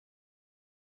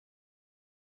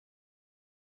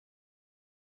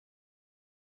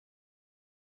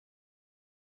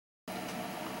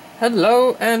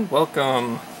Hello and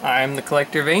welcome. I'm the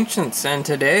Collector of Ancients, and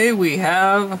today we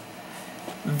have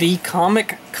the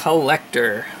Comic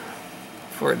Collector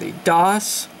for the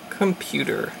DOS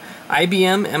computer.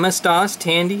 IBM MS-DOS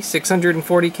Tandy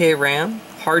 640K RAM,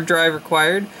 hard drive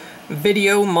required,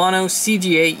 video, mono,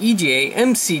 CGA, EGA,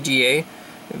 MCGA,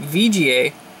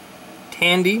 VGA,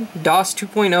 Tandy, DOS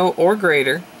 2.0 or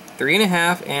greater,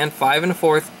 3.5 and 5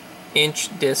 1/4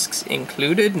 inch discs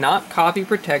included, not copy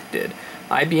protected.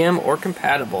 IBM or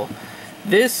compatible.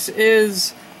 This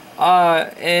is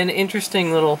an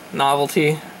interesting little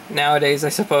novelty nowadays, I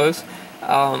suppose.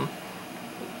 I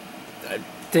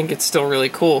think it's still really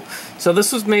cool. So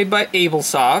this was made by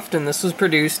AbleSoft, and this was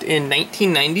produced in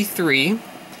 1993.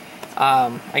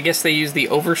 I guess they used the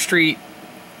OVERSTREET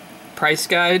price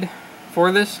guide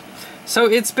for this. So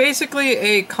it's basically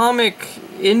a comic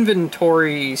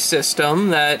inventory system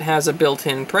that has a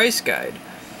built-in price guide.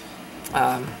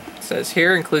 Says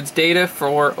here includes data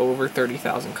for over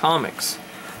 30,000 comics.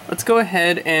 Let's go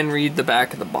ahead and read the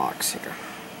back of the box here.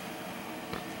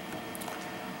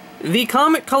 The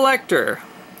Comic Collector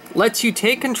lets you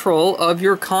take control of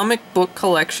your comic book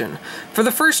collection. For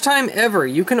the first time ever,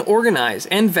 you can organize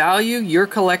and value your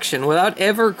collection without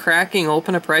ever cracking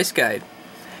open a price guide.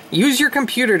 Use your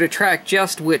computer to track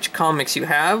just which comics you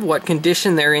have, what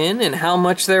condition they're in, and how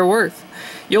much they're worth.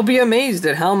 You'll be amazed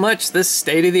at how much this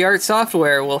state-of-the-art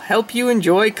software will help you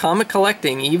enjoy comic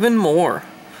collecting even more.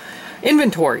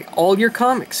 Inventory all your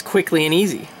comics quickly and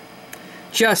easy.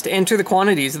 Just enter the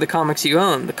quantities of the comics you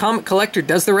own. The Comic Collector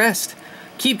does the rest.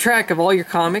 Keep track of all your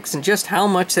comics and just how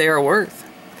much they are worth.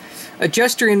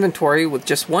 Adjust your inventory with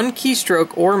just one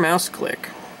keystroke or mouse click.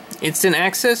 Instant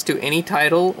access to any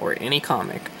title or any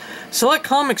comic. Select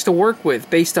comics to work with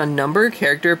based on number,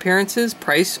 character appearances,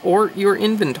 price, or your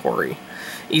inventory.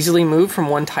 Easily move from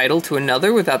one title to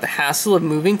another without the hassle of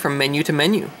moving from menu to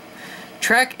menu.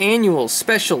 Track annuals,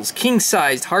 specials,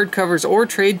 king-sized hardcovers, or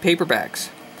trade paperbacks.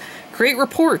 Create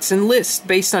reports and lists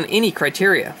based on any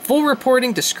criteria. Full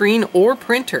reporting to screen or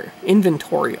printer.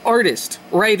 Inventory, artist,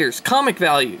 writers, comic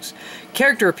values,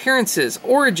 character appearances,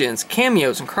 origins,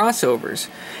 cameos, and crossovers.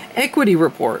 Equity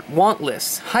report, want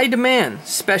lists, high demand,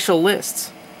 special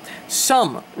lists.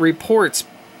 Some reports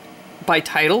by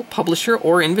title, publisher,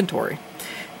 or inventory.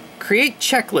 Create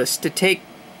checklists to take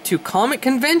to comic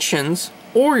conventions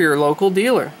or your local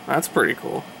dealer. That's pretty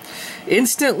cool.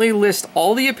 Instantly list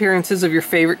all the appearances of your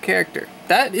favorite character.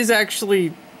 That is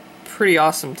actually pretty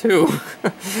awesome too.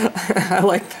 I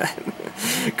like that.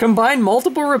 Combine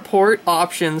multiple report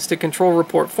options to control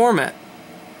report format.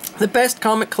 The best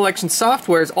comic collection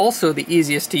software is also the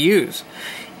easiest to use.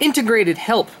 Integrated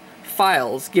help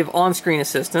files give on-screen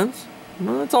assistance.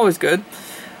 Well, that's always good.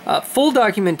 Full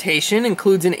documentation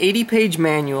includes an 80-page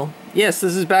manual. Yes,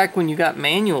 this is back when you got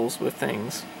manuals with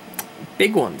things.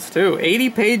 Big ones, too.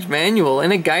 80-page manual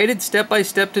and a guided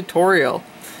step-by-step tutorial.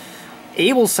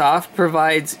 AbleSoft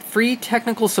provides free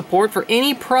technical support for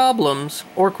any problems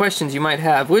or questions you might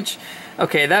have, which,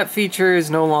 okay, that feature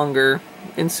is no longer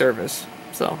in service,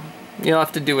 so you'll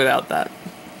have to do without that.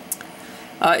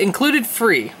 Included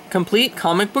free. Complete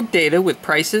comic book data with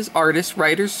prices, artists,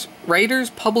 writers,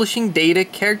 publishing data,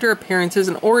 character appearances,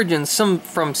 and origins, some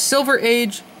from Silver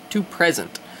Age to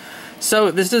present. So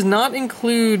this does not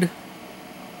include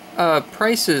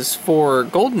prices for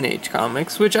Golden Age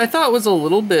comics, which I thought was a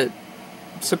little bit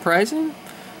surprising.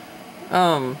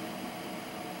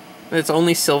 It's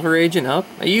only Silver Age and up.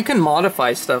 You can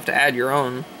modify stuff to add your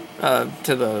own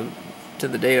to the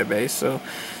database, so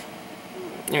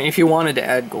I mean, if you wanted to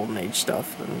add Golden Age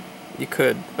stuff, then you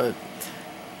could, but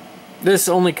this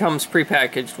only comes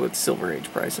prepackaged with Silver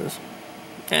Age prices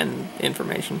and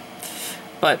information.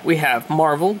 But we have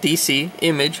Marvel, DC,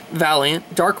 Image,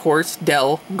 Valiant, Dark Horse,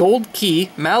 Dell, Gold Key,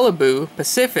 Malibu,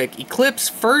 Pacific, Eclipse,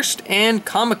 First, and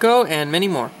Comico, and many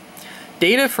more.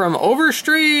 Data from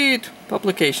OVERSTREET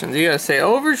publications. You gotta say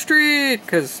OVERSTREET,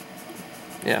 because,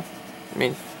 yeah, I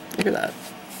mean, look at that.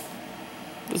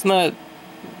 Doesn't that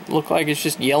look like it's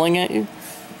just yelling at you?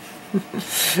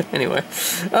 Anyway,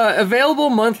 available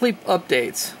monthly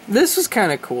updates. This was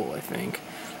kind of cool, I think.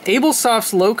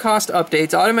 AbleSoft's low-cost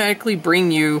updates automatically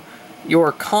bring you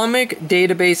your comic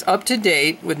database up to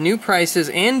date with new prices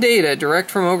and data direct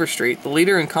from OVERSTREET, the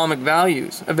leader in comic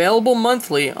values. Available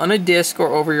monthly on a disc or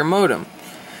over your modem.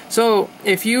 So,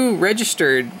 if you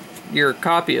registered your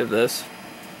copy of this,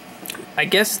 I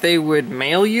guess they would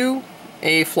mail you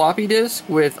a floppy disk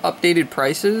with updated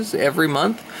prices every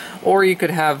month, or you could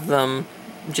have them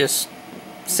just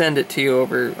send it to you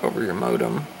over your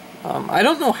modem. I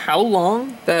don't know how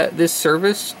long that this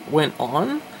service went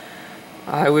on.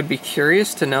 I would be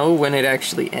curious to know when it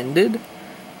actually ended.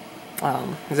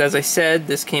 Because as I said,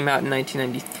 this came out in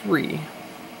 1993.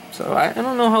 So I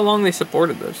don't know how long they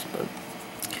supported this, but...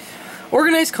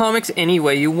 Organize comics any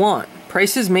way you want.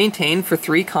 Prices maintained for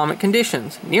 3 comic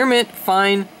conditions: near mint,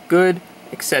 fine, good,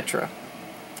 etc.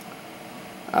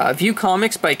 View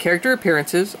comics by character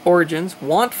appearances, origins,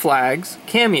 want flags,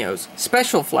 cameos,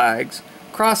 special flags,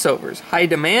 crossovers, high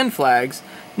demand flags,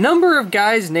 number of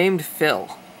guys named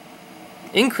Phil.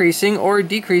 Increasing or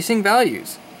decreasing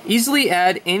values. Easily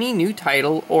add any new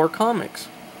title or comics.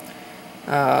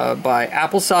 By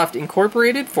Applesoft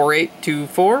Incorporated,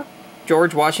 4824,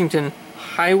 George Washington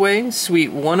Highway,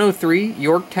 Suite 103,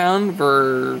 Yorktown,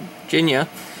 Virginia,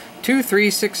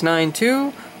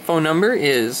 23692. Phone number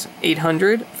is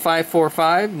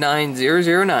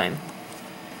 800-545-9009.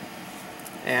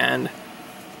 And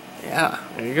yeah,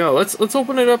 there you go. Let's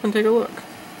open it up and take a look.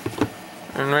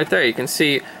 And right there you can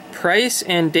see price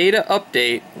and data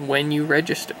update when you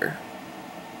register.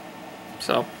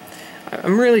 So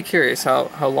I'm really curious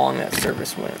how long that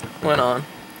service went on.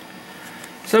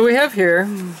 So we have here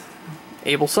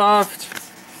Ablesoft.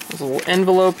 There's a little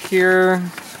envelope here.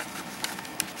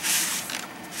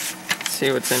 Let's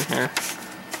see what's in here.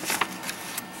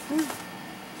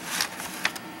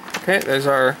 Okay, there's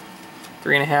our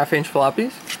 3.5-inch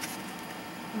floppies.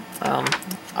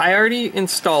 I already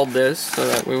installed this so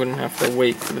that we wouldn't have to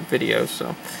wait for the video,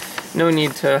 so no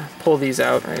need to pull these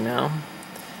out right now.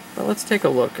 But let's take a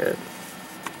look at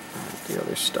the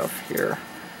other stuff here.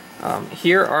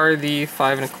 Here are the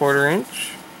 5.25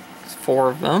 inch. It's 4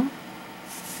 of them.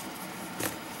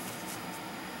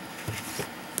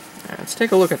 Right, let's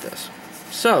take a look at this.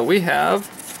 So we have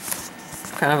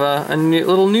kind of a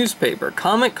little newspaper,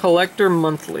 Comic Collector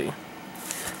Monthly.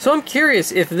 So I'm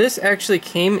curious if this actually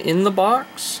came in the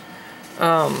box,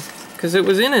 because it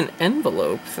was in an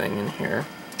envelope thing in here.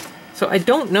 So I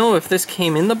don't know if this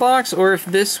came in the box or if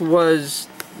this was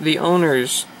the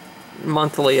owner's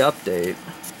monthly update.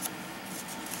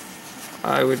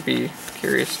 I would be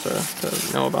curious to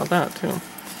know about that too.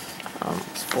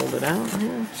 Let's fold it out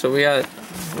here. So we got a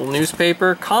little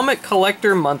newspaper, Comic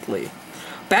Collector Monthly.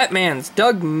 Batman's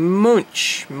Doug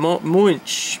Moench.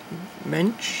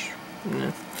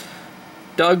 No.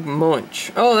 Doug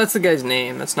Moench. Oh, that's the guy's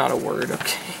name. That's not a word.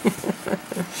 Okay.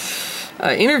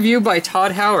 Interview by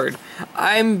Todd Howard.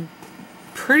 I'm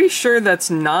pretty sure that's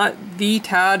not the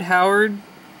Todd Howard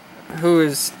who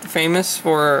is famous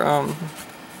for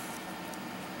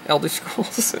Elder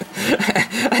Scrolls.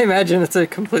 I imagine it's a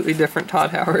completely different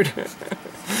Todd Howard.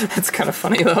 That's kind of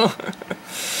funny though.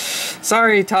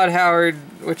 Sorry, Todd Howard,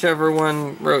 whichever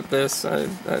one wrote this.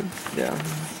 Yeah.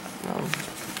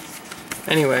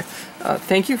 Anyway,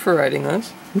 thank you for writing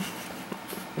this.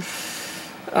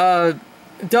 Doug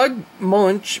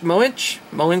Moench.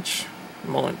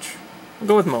 We'll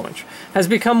go with Moench. Has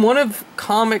become one of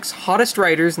comics' hottest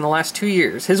writers in the last 2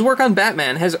 years. His work on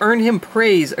Batman has earned him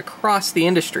praise across the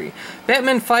industry.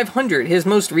 Batman 500, his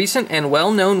most recent and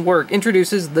well-known work,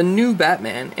 introduces the new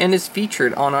Batman and is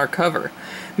featured on our cover.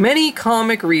 Many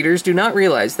comic readers do not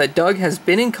realize that Doug has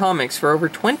been in comics for over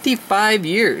 25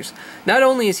 years. Not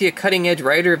only is he a cutting-edge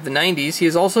writer of the 90s, he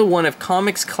is also one of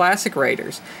comics' classic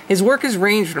writers. His work has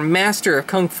ranged from Master of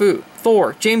Kung Fu,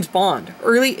 Thor, James Bond,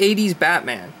 early 80s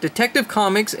Batman, Detective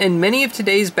Comics, and many of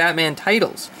today's Batman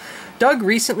titles. Doug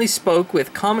recently spoke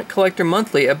with Comic Collector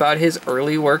Monthly about his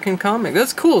early work in comics.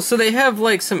 That's cool. So they have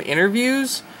like some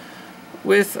interviews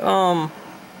with some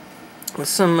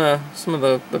of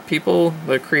the people,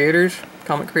 the creators,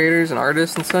 comic creators and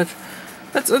artists and such.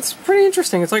 That's pretty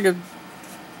interesting. It's like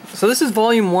so this is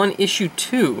volume 1, issue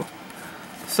 2.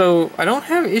 So I don't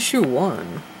have issue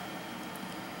 1.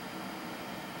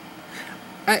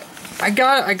 I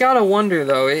gotta wonder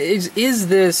though, is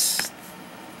this?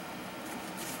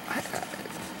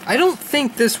 I don't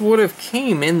think this would have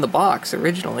came in the box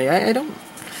originally. I don't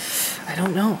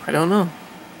know.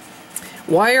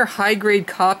 Why are high-grade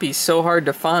copies so hard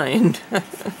to find?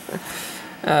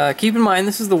 Keep in mind,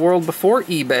 this is the world before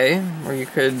eBay, where you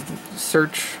could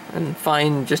search and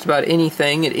find just about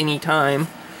anything at any time.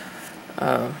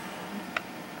 Well,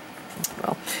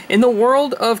 in the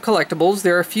world of collectibles,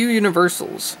 there are a few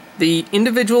universals. The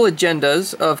individual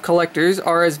agendas of collectors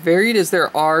are as varied as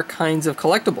there are kinds of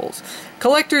collectibles.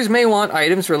 Collectors may want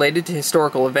items related to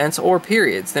historical events or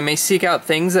periods. They may seek out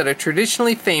things that are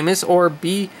traditionally famous or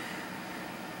be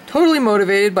totally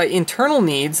motivated by internal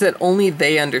needs that only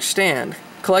they understand.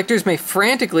 Collectors may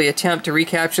frantically attempt to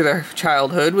recapture their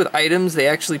childhood with items they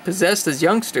actually possessed as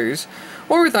youngsters,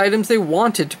 or with items they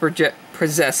wanted to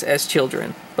possess as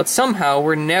children, but somehow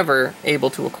were never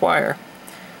able to acquire.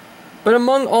 But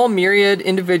among all myriad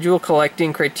individual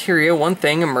collecting criteria, one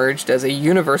thing emerged as a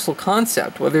universal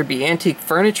concept, whether it be antique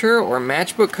furniture or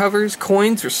matchbook covers,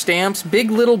 coins or stamps, big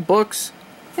little books.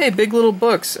 Hey, big little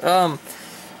books.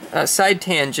 Side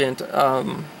tangent.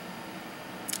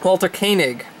 Walter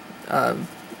Koenig,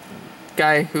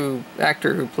 actor who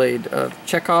played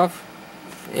Chekhov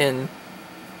in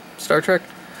Star Trek.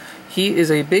 He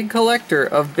is a big collector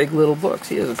of big little books.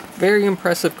 He has a very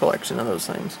impressive collection of those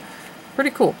things. Pretty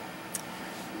cool.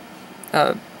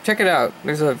 Check it out.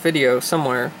 There's a video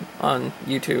somewhere on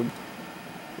YouTube.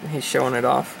 He's showing it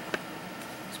off.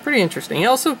 It's pretty interesting. He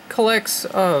also collects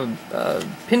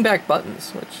pinback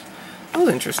buttons, which was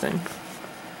interesting.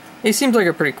 He seems like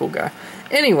a pretty cool guy.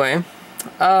 Anyway,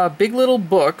 big little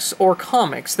books or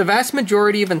comics. The vast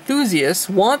majority of enthusiasts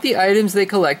want the items they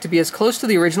collect to be as close to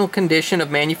the original condition of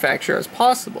manufacture as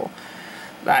possible.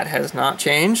 That has not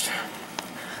changed.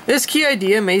 This key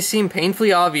idea may seem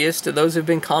painfully obvious to those who have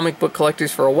been comic book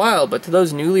collectors for a while, but to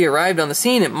those newly arrived on the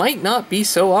scene, it might not be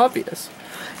so obvious.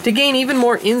 To gain even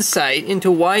more insight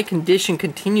into why condition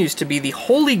continues to be the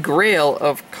holy grail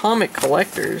of comic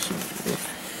collectors...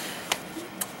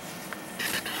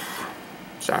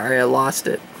 Sorry, I lost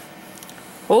it.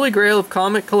 Holy grail of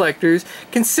comic collectors,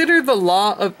 consider the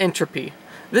law of entropy.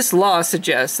 This law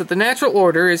suggests that the natural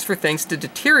order is for things to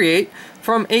deteriorate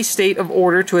from a state of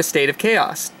order to a state of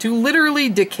chaos, to literally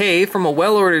decay from a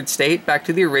well-ordered state back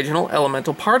to the original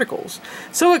elemental particles.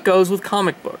 So it goes with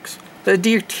comic books. The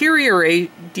deterioration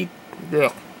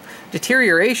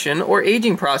or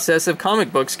aging process of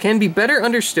comic books can be better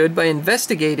understood by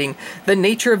investigating the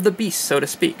nature of the beast, so to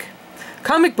speak.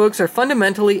 Comic books are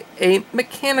fundamentally a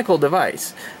mechanical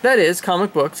device. That is,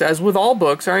 comic books, as with all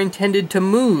books, are intended to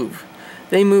move.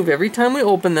 They move every time we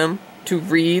open them, to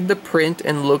read the print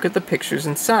and look at the pictures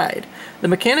inside. The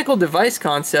mechanical device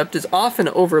concept is often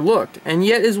overlooked, and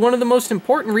yet is one of the most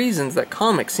important reasons that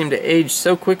comics seem to age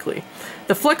so quickly.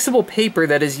 The flexible paper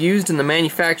that is used in the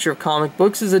manufacture of comic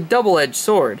books is a double-edged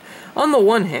sword. On the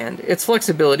one hand, its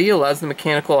flexibility allows the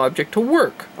mechanical object to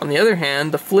work. On the other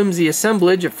hand, the flimsy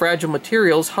assemblage of fragile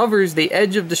materials hovers the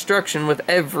edge of destruction with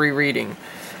every reading.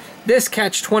 This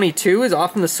catch-22 is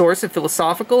often the source of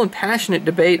philosophical and passionate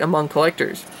debate among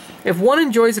collectors. If one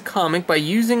enjoys a comic by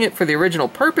using it for the original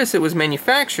purpose it was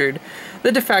manufactured,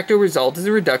 the de facto result is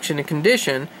a reduction in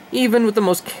condition, even with the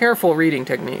most careful reading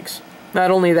techniques.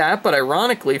 Not only that, but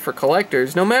ironically for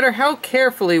collectors, no matter how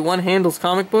carefully one handles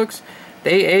comic books,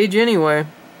 they age anyway.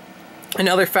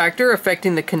 Another factor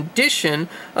affecting the condition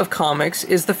of comics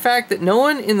is the fact that no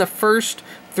one in the first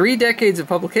 3 decades of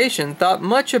publication thought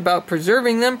much about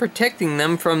preserving them, protecting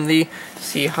them from the,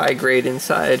 see high grade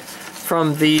inside,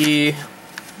 from the,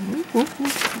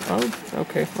 oh,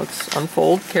 okay, let's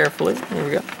unfold carefully, there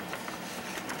we go,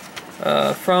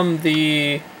 from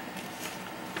the,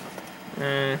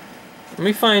 let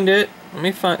me find it,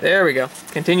 there we go,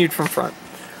 continued from front,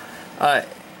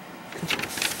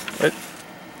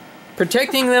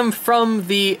 protecting them from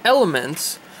the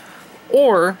elements,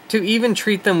 or to even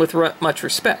treat them with much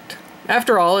respect.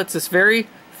 After all, it's this very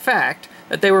fact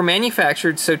that they were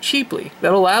manufactured so cheaply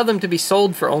that allowed them to be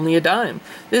sold for only a dime.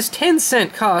 This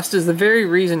 10-cent cost is the very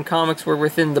reason comics were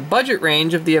within the budget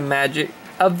range of the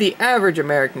average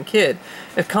American kid.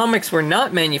 If comics were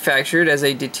not manufactured as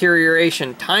a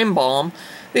deterioration time bomb,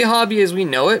 the hobby as we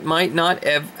know it might not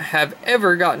have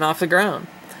ever gotten off the ground.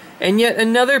 And yet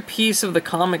another piece of the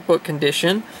comic book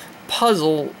condition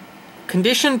puzzle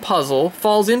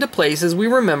falls into place as we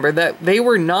remember that they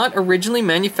were not originally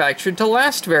manufactured to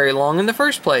last very long in the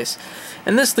first place.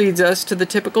 And this leads us to the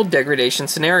typical degradation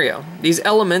scenario. These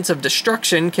elements of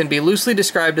destruction can be loosely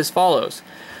described as follows.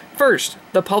 First,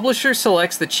 the publisher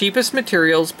selects the cheapest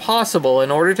materials possible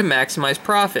in order to maximize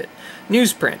profit.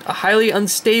 Newsprint, a highly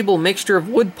unstable mixture of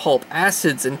wood pulp,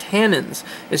 acids, and tannins,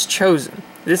 is chosen.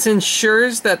 This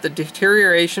ensures that the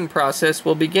deterioration process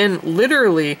will begin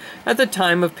literally at the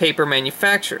time of paper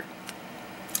manufacture.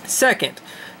 Second,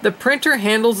 the printer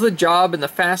handles the job in the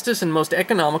fastest and most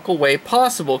economical way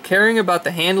possible, caring about the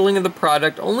handling of the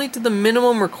product only to the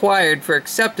minimum required for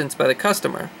acceptance by the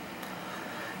customer.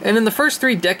 And in the first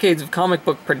 3 decades of comic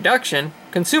book production,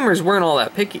 consumers weren't all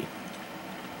that picky.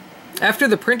 After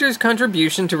the printer's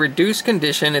contribution to reduce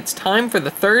condition, it's time for the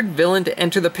third villain to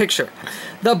enter the picture.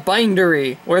 The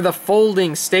bindery, where the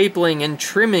folding, stapling, and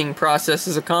trimming process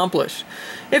is accomplished.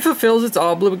 It fulfills its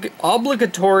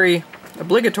obligatory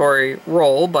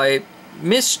role by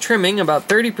mistrimming about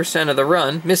 30% of the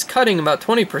run, miscutting about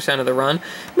 20% of the run,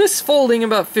 misfolding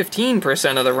about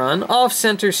 15% of the run,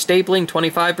 off-center stapling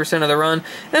 25% of the run,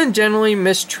 and generally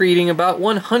mistreating about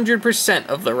 100%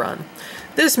 of the run.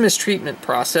 This mistreatment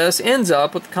process ends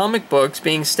up with comic books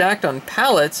being stacked on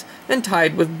pallets and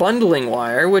tied with bundling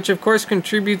wire, which of course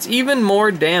contributes even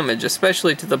more damage,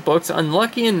 especially to the books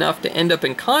unlucky enough to end up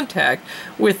in contact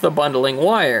with the bundling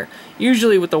wire,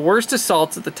 usually with the worst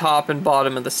assaults at the top and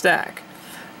bottom of the stack.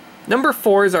 Number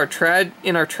 4 is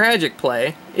in our tragic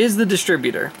play is the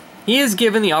distributor. He is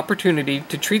given the opportunity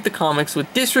to treat the comics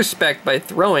with disrespect by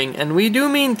throwing, and we do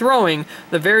mean throwing,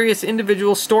 the various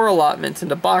individual store allotments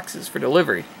into boxes for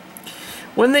delivery.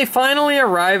 When they finally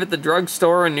arrive at the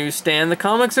drugstore or newsstand, the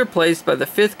comics are placed by the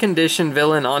 5th condition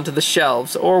villain onto the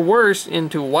shelves, or worse,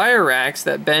 into wire racks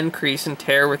that bend, crease, and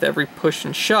tear with every push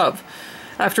and shove.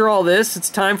 After all this,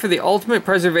 it's time for the ultimate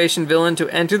preservation villain to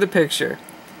enter the picture.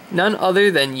 None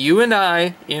other than you and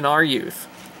I in our youth.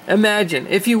 Imagine,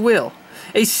 if you will,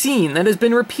 a scene that has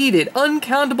been repeated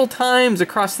uncountable times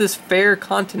across this fair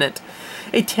continent.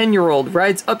 A 10-year-old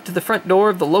rides up to the front door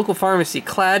of the local pharmacy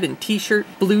clad in t-shirt,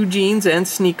 blue jeans, and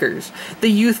sneakers. The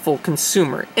youthful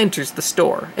consumer enters the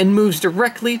store and moves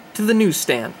directly to the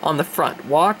newsstand on the front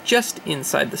walk just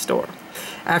inside the store.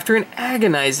 After an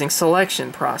agonizing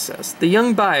selection process, the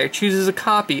young buyer chooses a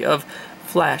copy of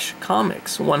Flash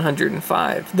Comics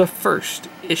 105, the first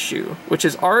issue, which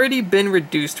has already been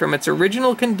reduced from its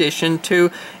original condition to,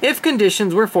 if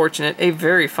conditions were fortunate, a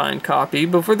very fine copy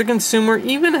before the consumer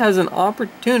even has an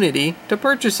opportunity to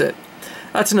purchase it.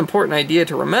 That's an important idea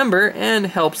to remember and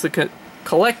helps the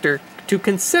collector to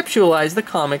conceptualize the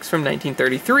comics from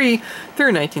 1933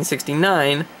 through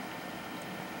 1969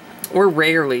 were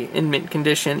rarely in mint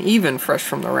condition, even fresh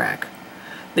from the rack.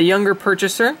 The younger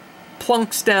purchaser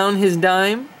plunks down his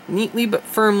dime, neatly but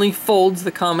firmly folds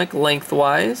the comic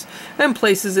lengthwise, and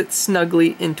places it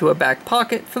snugly into a back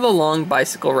pocket for the long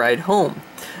bicycle ride home.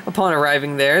 Upon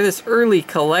arriving there, this early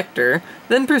collector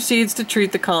then proceeds to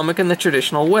treat the comic in the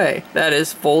traditional way, that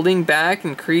is, folding back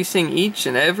and creasing each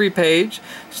and every page,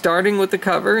 starting with the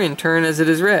cover in turn as it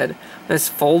is read. This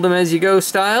fold-em-as-you-go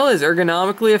style is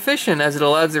ergonomically efficient, as it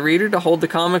allows the reader to hold the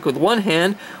comic with one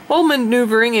hand while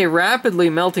maneuvering a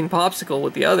rapidly melting popsicle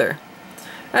with the other.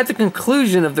 At the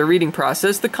conclusion of the reading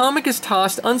process, the comic is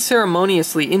tossed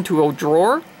unceremoniously into a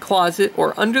drawer, closet,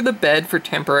 or under the bed for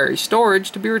temporary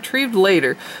storage to be retrieved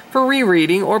later for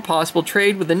rereading or possible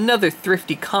trade with another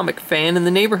thrifty comic fan in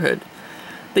the neighborhood.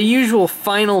 The usual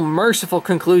final merciful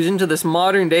conclusion to this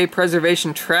modern-day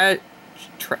preservation tragedy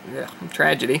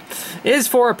is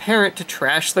for a parent to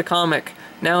trash the comic,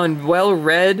 now in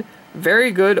well-read,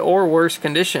 very good or worse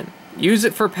condition. Use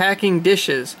it for packing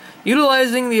dishes,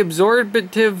 utilizing the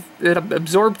absorptive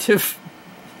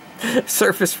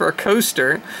surface for a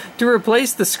coaster to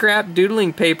replace the scrap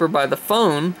doodling paper by the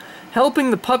phone, helping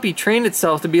the puppy train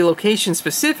itself to be location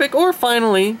specific, or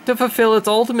finally to fulfill its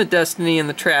ultimate destiny in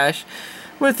the trash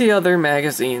with the other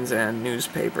magazines and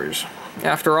newspapers.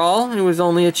 After all, it was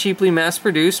only a cheaply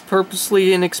mass-produced,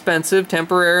 purposely inexpensive,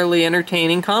 temporarily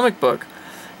entertaining comic book.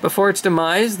 Before its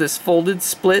demise, this folded,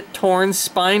 split, torn,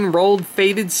 spine-rolled,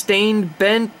 faded, stained,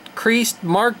 bent, creased,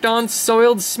 marked-on,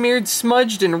 soiled, smeared,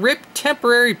 smudged, and ripped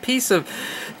temporary piece of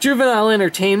juvenile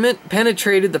entertainment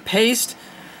penetrated the paste,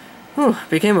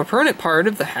 became a permanent part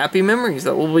of the happy memories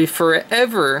that will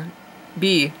forever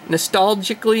be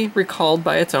nostalgically recalled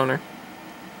by its owner.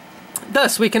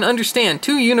 Thus, we can understand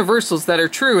two universals that are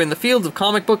true in the fields of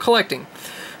comic book collecting.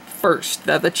 First,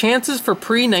 that the chances for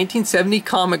pre-1970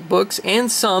 comic books,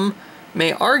 and some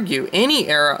may argue any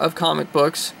era of comic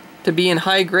books, to be in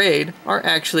high grade are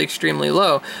actually extremely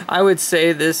low. I would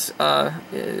say this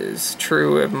is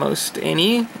true of most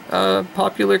any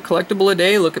popular collectible a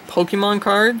day. Look at Pokemon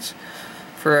cards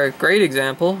for a great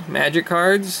example. Magic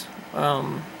cards.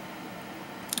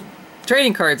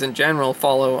 Trading cards in general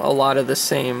follow a lot of the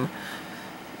same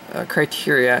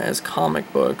criteria as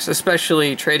comic books,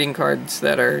 especially trading cards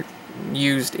that are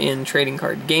used in trading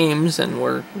card games and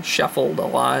were shuffled a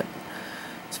lot.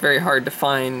 It's very hard to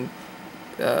find,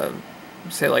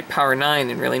 say, like Power 9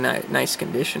 in really nice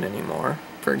condition anymore,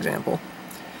 for example.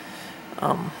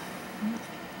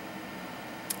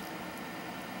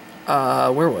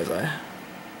 Where was I?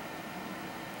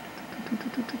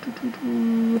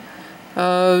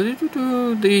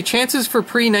 The chances for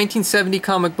pre-1970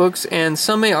 comic books, and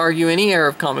some may argue any era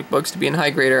of comic books, to be in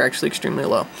high grade are actually extremely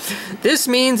low. This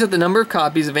means that the number of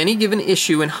copies of any given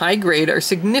issue in high grade are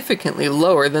significantly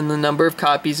lower than the number of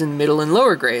copies in middle and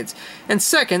lower grades. And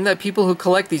second, that people who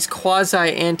collect these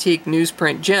quasi-antique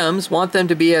newsprint gems want them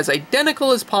to be as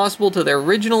identical as possible to their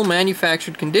original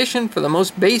manufactured condition for the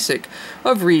most basic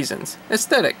of reasons: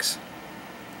 aesthetics.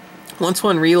 Once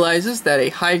one realizes that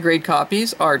high-grade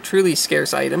copies are truly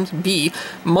scarce items, B,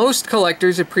 most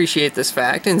collectors appreciate this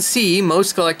fact, and C,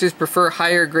 most collectors prefer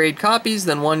higher-grade copies,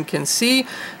 then one can see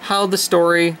how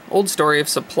the old story of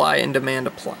supply and demand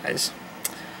applies.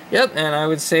 Yep, and I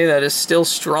would say that is still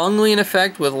strongly in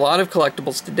effect with a lot of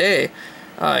collectibles today,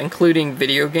 including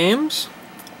video games,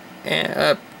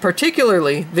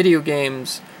 particularly video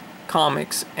games,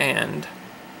 comics, and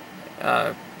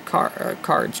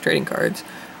cards, trading cards.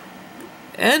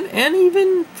 And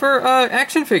even for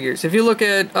action figures. If you look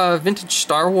at vintage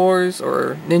Star Wars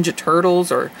or Ninja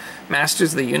Turtles or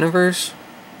Masters of the Universe,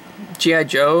 G.I.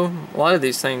 Joe, a lot of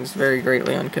these things vary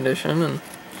greatly on condition,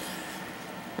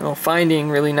 and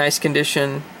finding really nice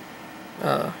condition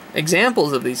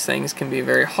examples of these things can be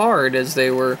very hard, as they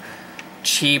were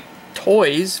cheap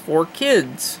toys for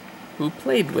kids who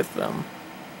played with them.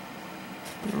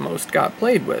 Most got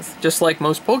played with, just like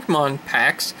most Pokemon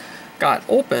packs got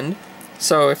opened.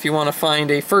 So if you want to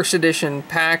find a first edition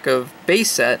pack of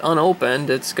base set unopened,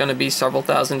 it's going to be several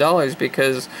 $1,000s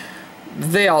because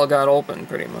they all got opened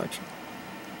pretty much.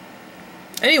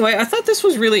 Anyway, I thought this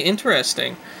was really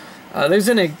interesting. There's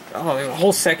a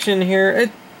whole section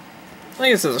here. I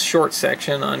guess it's a short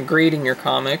section on grading your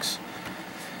comics.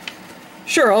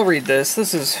 Sure, I'll read this.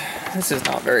 This is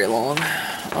not very long.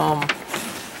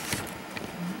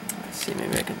 Let's see,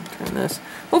 maybe I can turn this.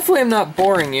 Hopefully I'm not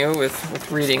boring you with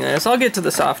reading this. I'll get to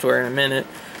the software in a minute.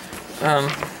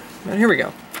 But here we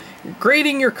go.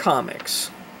 Grading your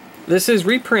comics. This is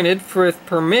reprinted with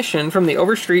permission from the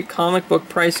Overstreet Comic Book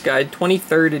Price Guide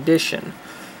 23rd edition.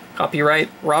 Copyright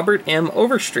Robert M.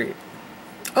 Overstreet.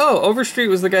 Oh, Overstreet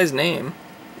was the guy's name.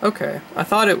 Okay. I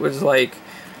thought it was like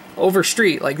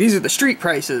Overstreet, like these are the street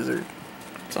prices or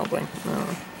something. I don't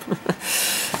know.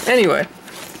 Anyway.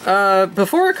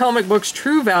 Before a comic book's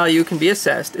true value can be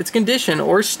assessed, its condition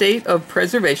or state of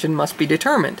preservation must be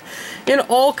determined. In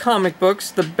all comic books,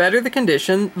 the better the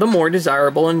condition, the more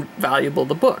desirable and valuable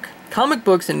the book. Comic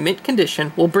books in mint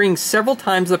condition will bring several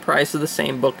times the price of the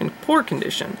same book in poor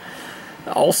condition.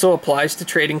 It also applies to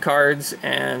trading cards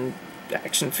and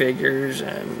action figures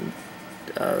and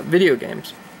video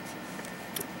games.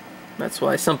 That's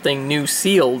why something new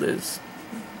sealed is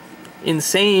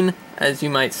insane, as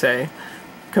you might say,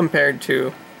 compared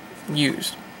to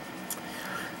used.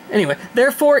 Anyway,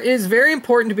 therefore it is very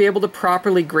important to be able to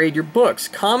properly grade your books.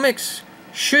 Comics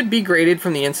should be graded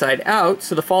from the inside out,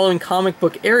 so the following comic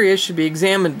book areas should be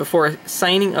examined before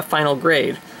assigning a final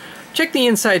grade. Check the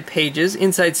inside pages,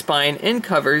 inside spine and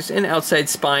covers, and outside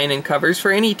spine and covers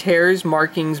for any tears,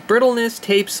 markings, brittleness,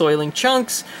 tape, soiling,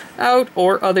 chunks out,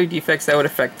 or other defects that would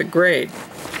affect the grade.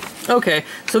 Okay,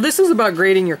 so this is about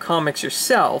grading your comics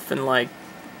yourself and like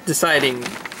deciding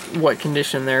what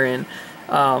condition they're in.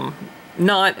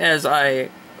 Not, as I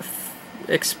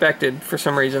expected for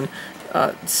some reason,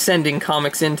 sending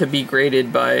comics in to be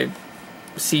graded by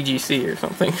CGC or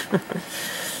something.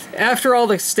 After all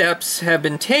the steps have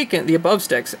been taken, the above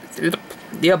steps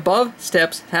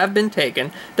have been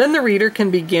taken, then the reader can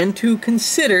begin to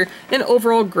consider an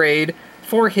overall grade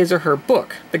for his or her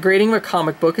book. The grading of a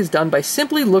comic book is done by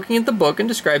simply looking at the book and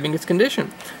describing its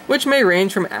condition, which may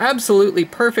range from absolutely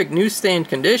perfect newsstand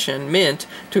condition, mint,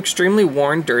 to extremely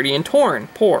worn, dirty, and torn,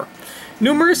 poor.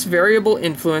 Numerous variable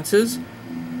influences...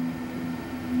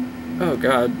 Oh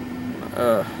god,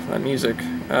 that music.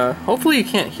 Hopefully you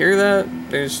can't hear that.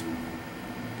 There's...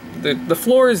 The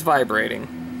floor is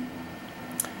vibrating.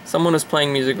 Someone is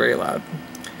playing music very loud.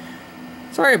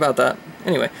 Sorry about that.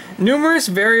 Anyway, numerous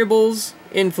variables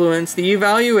influence the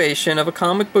evaluation of a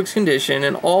comic book's condition,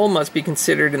 and all must be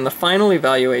considered in the final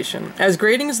evaluation. As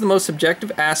grading is the most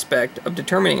subjective aspect of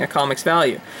determining a comic's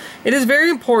value, it is very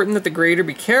important that the grader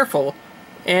be careful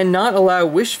and not allow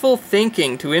wishful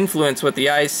thinking to influence what the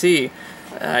eyes see.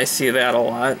 I see that a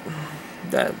lot.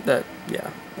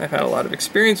 Yeah, I've had a lot of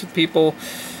experience with people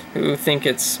who think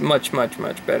it's much, much,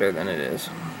 much better than it is.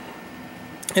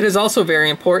 It is also very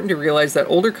important to realize that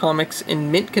older comics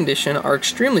in mint condition are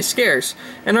extremely scarce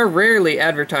and are rarely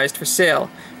advertised for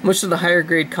sale. Most of the higher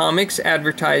grade comics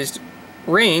advertised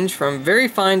range from very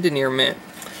fine to near mint.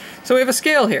 So we have a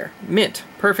scale here. Mint,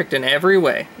 perfect in every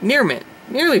way. Near mint,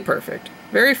 nearly perfect.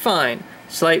 Very fine,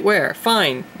 slight wear.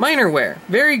 Fine, minor wear.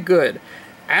 Very good.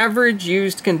 Average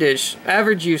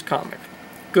used comic.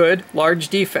 Good, large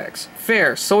defects.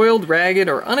 Fair, soiled, ragged,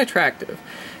 or unattractive.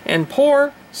 And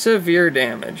poor, severe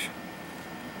damage.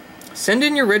 Send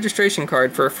in your registration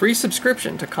card for a free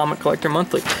subscription to Comic Collector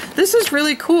Monthly. This is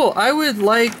really cool. I would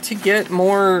like to get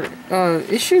more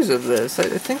issues of this. I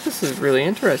think this is really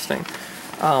interesting.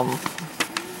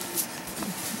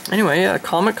 Anyway, yeah,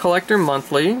 Comic Collector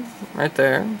Monthly, right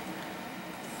there,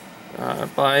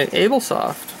 by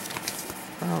Ablesoft,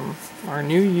 our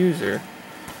new user.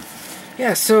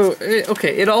 Yeah, so,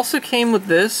 okay, it also came with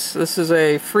this. This is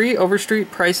a free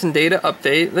Overstreet price and data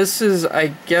update. This is, I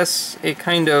guess, a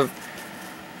kind of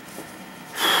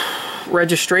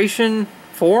registration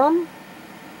form?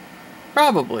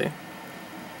 Probably.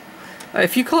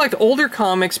 If you collect older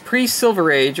comics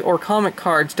pre-Silver Age or comic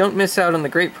cards, don't miss out on the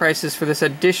great prices for this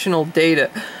additional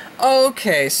data.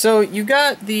 Okay, so you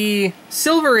got the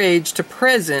Silver Age to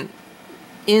present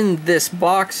in this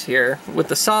box here with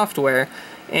the software,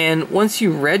 and once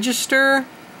you register,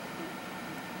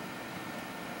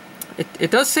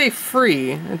 it does say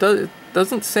free. It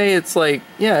doesn't say it's like,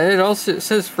 yeah, it also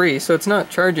says free, so it's not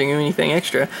charging you anything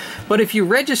extra. But if you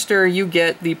register, you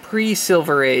get the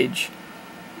pre-Silver Age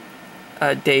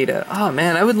data. Oh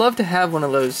man, I would love to have one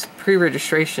of those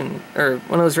pre-registration, or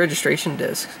one of those registration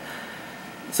discs,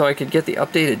 so I could get the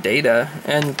updated data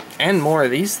and more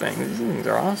of these things. These things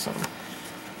are awesome.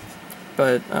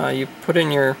 But you put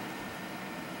in your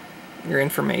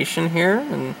information here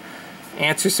and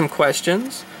answer some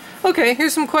questions. Okay,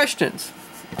 here's some questions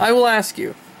I will ask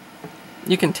you.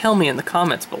 You can tell me in the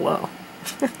comments below.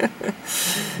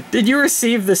 Did you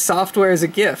receive this software as a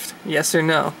gift? Yes or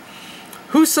no?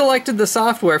 Who selected the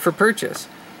software for purchase?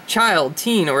 Child,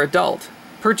 teen, or adult?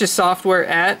 Purchase software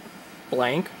at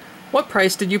blank. What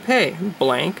price did you pay?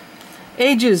 Blank.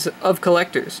 Ages of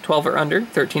collectors: 12 or under,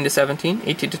 13 to 17,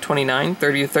 18 to 29,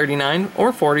 30 to 39,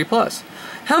 or 40 plus.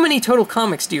 How many total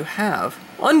comics do you have?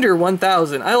 Under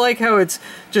 1,000. I like how it's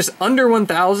just under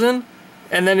 1,000,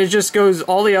 and then it just goes,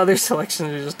 all the other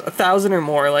selections are just 1,000 or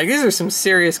more. Like, these are some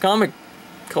serious comic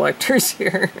collectors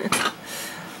here.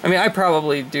 I mean, I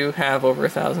probably do have over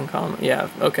 1,000 comics. Yeah,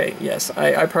 okay, yes.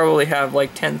 I probably have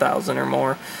like 10,000 or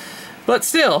more. But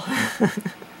still.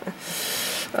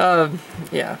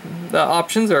 Yeah, the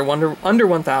options are under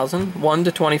 1,000, 1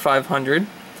 to 2,500,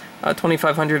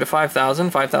 2,500 to 5,000,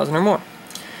 5,000 or more.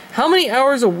 How many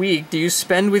hours a week do you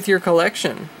spend with your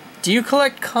collection? Do you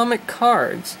collect comic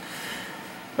cards?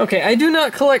 Okay, I do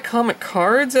not collect comic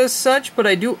cards as such, but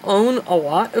I do own a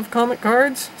lot of comic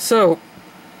cards, so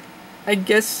I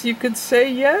guess you could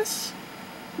say yes,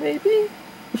 maybe?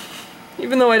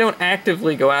 Even though I don't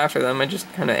actively go after them, I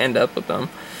just kind of end up with them.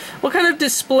 What kind of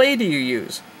display do you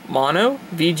use? Mono,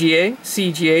 VGA,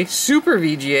 CGA, Super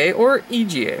VGA, or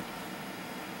EGA?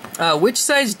 Which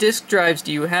size disc drives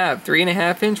do you have?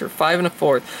 3.5 inch or 5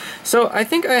 1/4? So I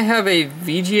think I have a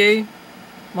VGA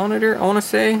monitor, I want to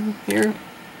say, here.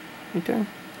 Okay.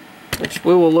 Which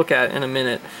we will look at in a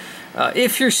minute.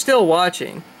 If you're still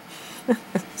watching.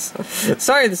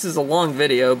 Sorry this is a long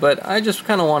video, but I just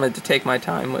kind of wanted to take my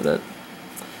time with it.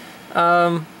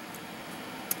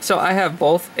 So I have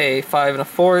both a 5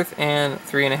 1/4 and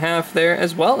 3.5 there,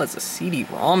 as well as a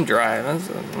CD-ROM drive. That's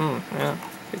a, yeah,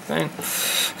 big thing.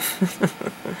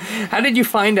 How did you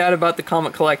find out about the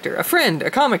Comic Collector? A friend, a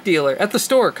comic dealer, at the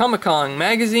store, Comic-Con,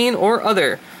 magazine, or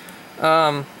other.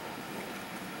 How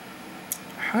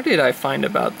did I find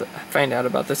out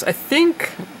about this? I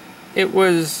think it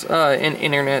was an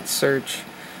internet search.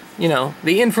 You know,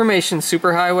 the information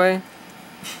superhighway.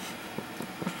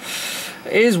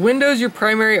 Is Windows your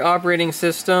primary operating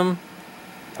system?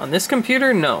 On this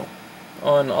computer, no.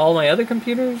 On all my other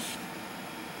computers,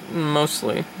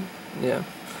 mostly, yeah.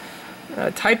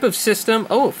 Type of system,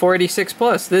 oh, 486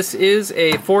 plus. This is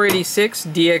a 486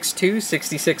 DX2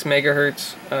 66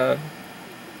 megahertz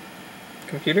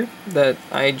computer that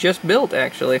I just built,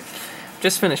 actually.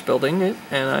 Just finished building it,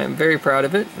 and I'm very proud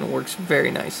of it, and it works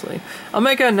very nicely. I'll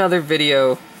make another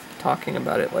video talking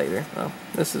about it later. Well,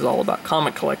 this is all about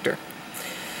Comic Collector.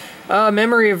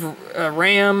 Memory of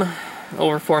RAM,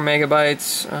 over 4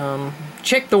 megabytes.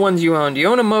 Check the ones you own. Do you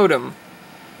own a modem?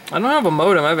 I don't have a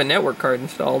modem. I have a network card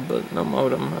installed, but no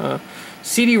modem.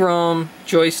 CD-ROM,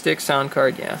 joystick, sound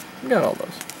card. Yeah, I got all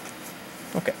those.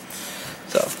 Okay.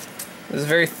 So, this is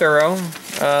very thorough.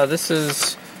 This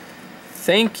is...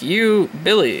 Thank you,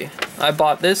 Billy. I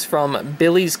bought this from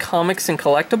Billy's Comics and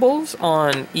Collectibles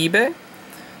on eBay.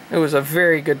 It was a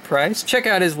very good price. Check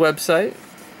out his website,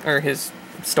 or his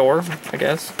store, I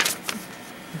guess.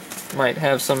 Might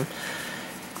have some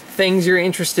things you're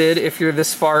interested if you're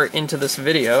this far into this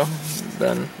video.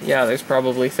 then yeah, there's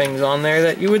probably things on there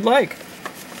that you would like.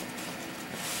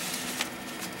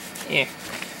 Yeah.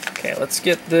 Okay, let's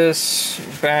get this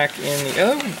back in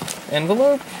the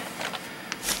envelope.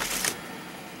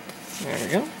 There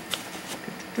we go.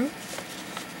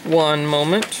 One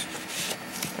moment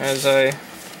as I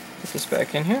put this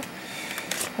back in here.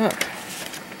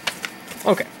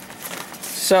 Okay,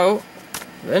 so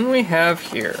then we have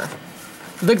here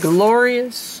the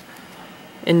glorious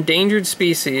endangered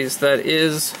species that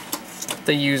is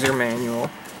the user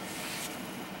manual.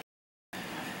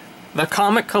 The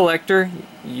Comic Collector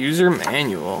User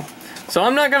Manual. So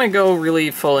I'm not going to go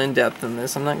really full in-depth in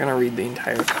this. I'm not going to read the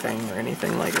entire thing or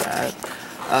anything like that.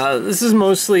 This is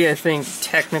mostly, I think,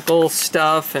 technical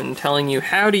stuff and telling you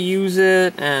how to use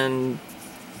it and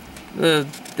the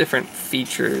different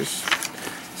features.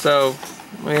 So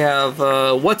we have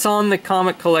what's on the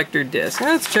Comic Collector disc.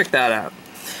 Let's check that out.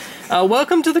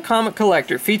 Welcome to the Comic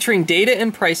Collector, featuring data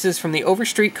and prices from the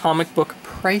Overstreet Comic Book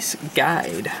Price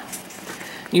Guide.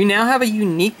 You now have a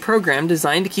unique program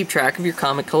designed to keep track of your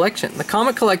comic collection. The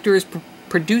Comic Collector is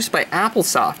produced by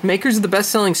Applesoft, makers of the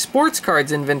best-selling sports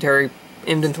cards inventory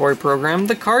program,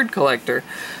 the Card Collector.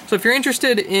 So if you're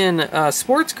interested in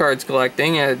sports cards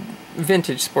collecting,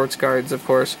 vintage sports cards, of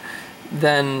course,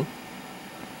 then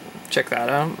check that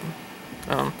out.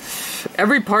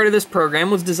 Every part of this program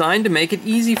was designed to make it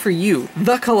easy for you,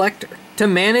 the collector, to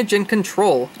manage and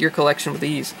control your collection with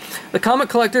ease. The Comic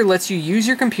Collector lets you use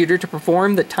your computer to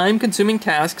perform the time-consuming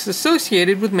tasks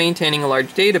associated with maintaining a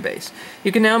large database.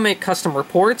 You can now make custom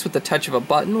reports with the touch of a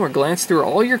button or glance through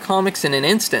all your comics in an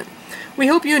instant. We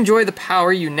hope you enjoy the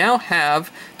power you now have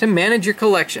to manage your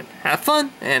collection. Have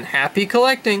fun and happy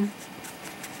collecting!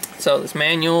 So this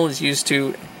manual is used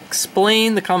to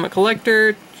explain the Comic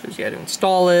Collector, shows you how to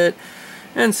install it,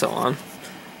 and so on.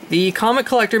 The Comic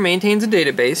Collector maintains a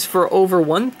database for over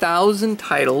 1,000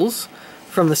 titles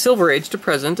from the Silver Age to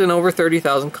present and over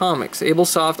 30,000 comics.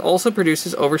 Ablesoft also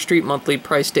produces Overstreet monthly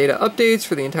price data updates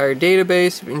for the entire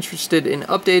database. If you're interested in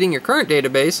updating your current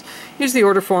database, use the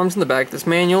order forms in the back of this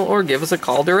manual or give us a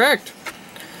call direct.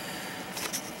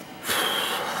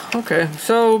 Okay,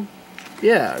 so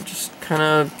yeah, just kind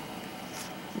of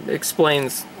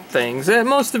explains things.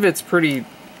 Most of it's pretty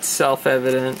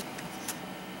self-evident,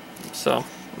 so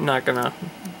I'm not gonna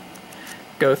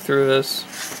go through this.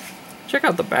 Check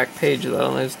out the back page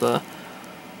though. There's the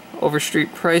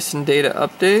Overstreet price and data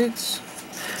updates.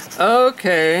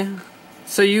 Okay,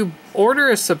 so you order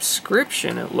a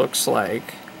subscription, it looks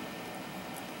like.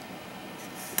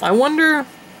 I wonder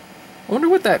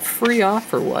what that free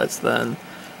offer was then.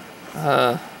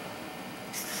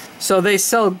 So they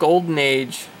sell Golden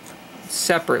Age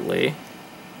separately.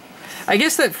 I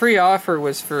guess that free offer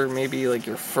was for maybe like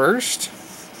your first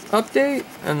update,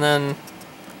 and then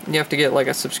you have to get like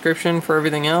a subscription for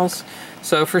everything else.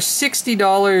 So for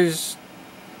 $60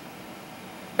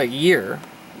 a year,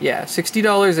 yeah,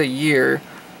 $60 a year,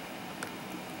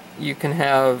 you can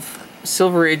have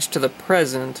Silver Age to the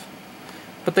present,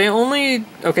 but they only,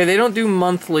 okay, they don't do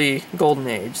monthly Golden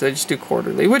Age, they just do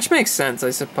quarterly, which makes sense,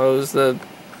 I suppose. The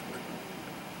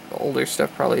older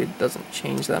stuff probably doesn't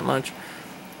change that much.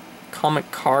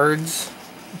 Comic cards,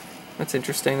 that's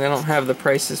interesting. They don't have the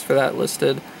prices for that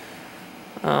listed.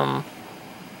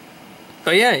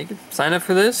 But yeah, you can sign up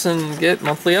for this and get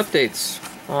monthly updates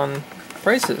on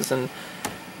prices, and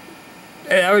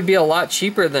that would be a lot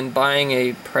cheaper than buying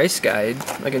a price guide,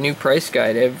 like a new price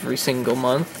guide every single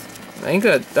month. I think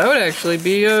that would actually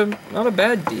be not a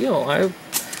bad deal.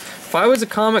 If I was a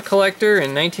comic collector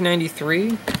in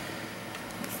 1993,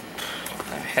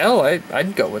 hell,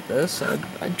 I'd go with this.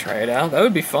 I'd try it out. That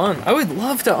would be fun. I would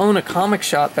love to own a comic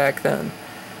shop back then.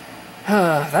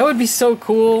 That would be so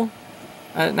cool.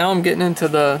 Now I'm getting into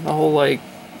the whole, like,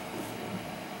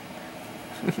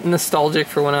 nostalgic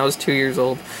for when I was 2 years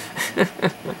old.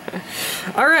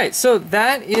 Alright, so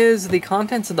that is the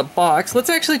contents of the box. Let's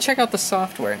actually check out the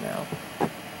software now.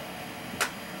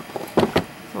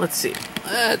 Let's see.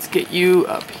 Let's get you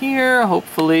up here.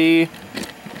 Hopefully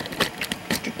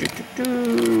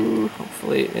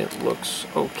it looks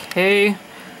okay.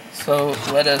 So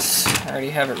let us, I already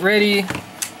have it ready.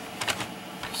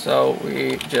 So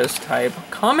we just type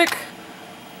comic,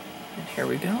 and here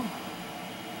we go.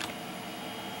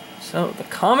 So the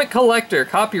Comic Collector,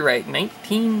 copyright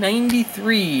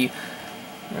 1993.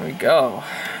 There we go.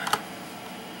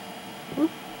 Whoop.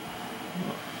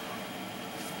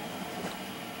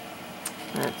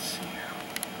 Let's see.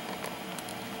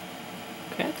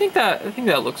 Okay, I think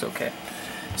that looks okay.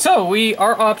 So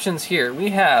our options here,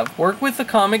 we have work with the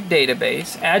comic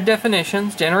database, add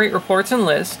definitions, generate reports and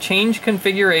lists, change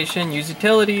configuration, use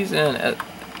utilities, and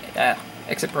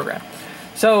exit program.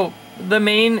 So the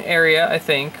main area, I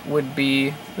think, would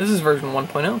be, this is version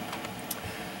 1.0,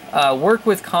 work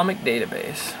with comic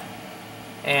database.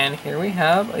 And here we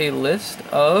have a list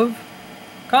of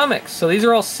comics. So these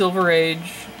are all Silver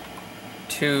Age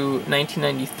to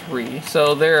 1993.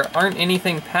 So there aren't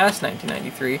anything past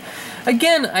 1993.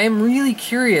 Again, I am really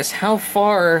curious how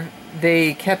far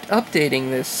they kept updating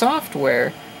this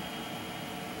software.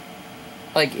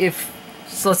 Like if,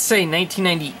 so let's say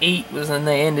 1998 was when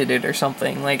they ended it or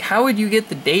something. Like how would you get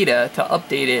the data to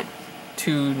update it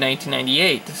to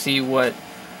 1998 to see what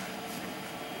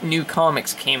new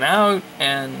comics came out,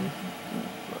 and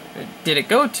did it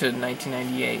go to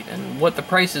 1998, and what the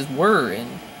prices were in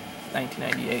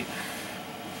 1998.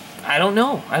 I don't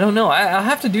know. I'll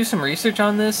have to do some research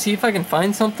on this, see if I can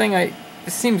find something.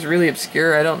 This seems really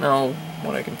obscure. I don't know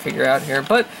what I can figure out here.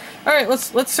 But all right,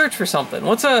 let's search for something.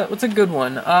 What's a good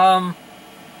one? I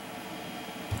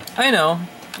know.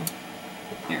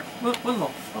 Here, one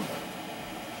more.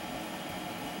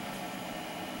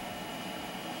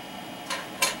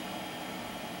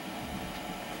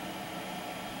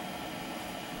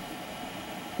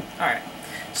 Alright,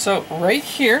 so right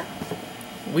here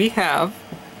we have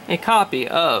a copy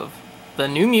of The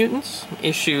New Mutants,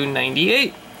 issue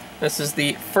 98. This is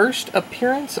the first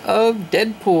appearance of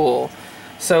Deadpool.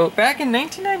 So back in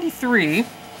 1993,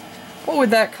 what would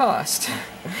that cost?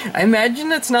 I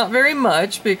imagine it's not very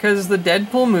much because the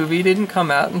Deadpool movie didn't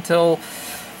come out until,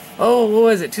 oh, what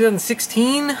was it,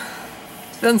 2016?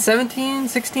 2017,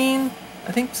 16?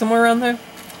 I think somewhere around there.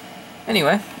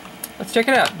 Anyway, let's check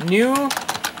it out. New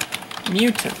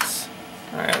Mutants.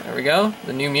 Alright, there we go.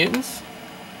 The New Mutants.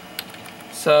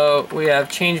 So we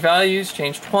have change values,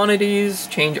 change quantities,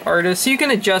 change artists. So you can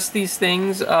adjust these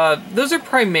things. Those are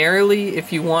primarily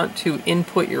if you want to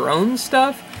input your own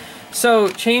stuff. So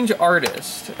change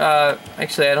artist.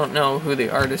 Actually, I don't know who the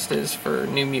artist is for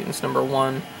New Mutants number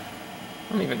 1.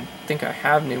 I don't even think I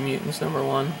have New Mutants number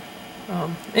 1.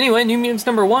 Anyway, New Mutants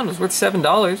number 1 was worth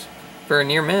 $7 for a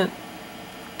near mint.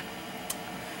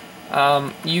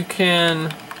 You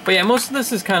can, but yeah, most of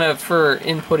this is kind of for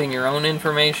inputting your own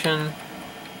information,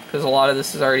 because a lot of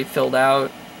this is already filled out.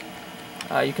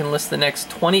 You can list the next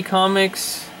 20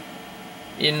 comics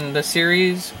in the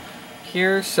series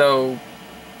here, so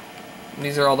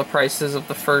these are all the prices of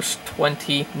the first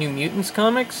 20 New Mutants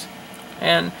comics,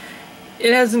 and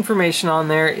it has information on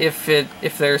there if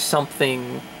there's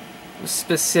something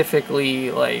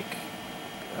specifically like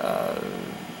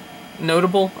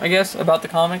notable, I guess, about the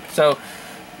comic. So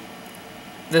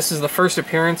this is the first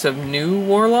appearance of New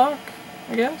Warlock,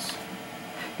 I guess.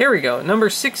 Here we go. Number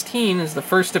 16 is the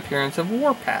first appearance of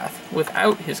Warpath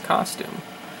without his costume.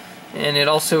 And it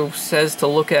also says to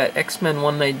look at X-Men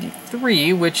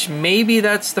 193, which maybe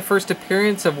that's the first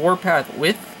appearance of Warpath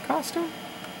with costume?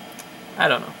 I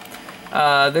don't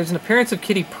know. There's an appearance of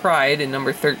Kitty Pryde in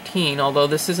number 13, although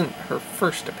this isn't her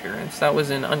first appearance. That was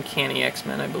in Uncanny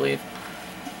X-Men, I believe.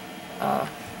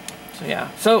 So yeah,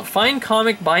 so find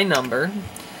comic by number.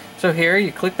 So here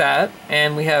you click that,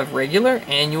 and we have regular,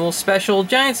 annual, special,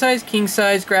 giant size, king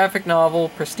size, graphic novel,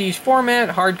 prestige format,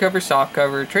 hardcover,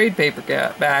 softcover, trade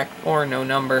paperback, or no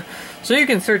number. So you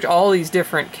can search all these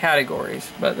different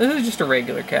categories, but this is just a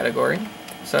regular category.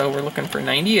 So we're looking for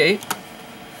 98,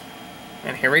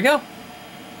 and here we go.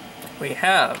 We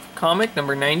have comic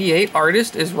number 98.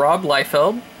 Artist is Rob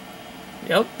Liefeld.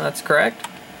 Yep, that's correct.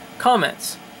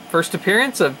 Comments. First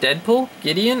appearance of Deadpool,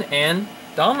 Gideon, and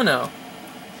Domino.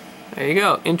 There you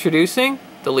go. Introducing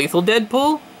the Lethal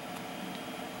Deadpool,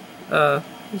 what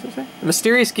does it say? The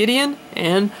Mysterious Gideon,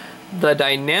 and the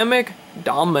Dynamic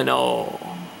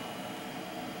Domino.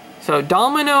 So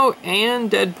Domino and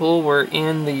Deadpool were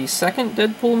in the second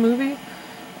Deadpool movie,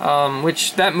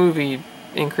 which that movie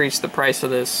increased the price of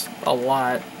this a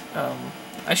lot.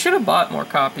 I should have bought more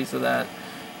copies of that.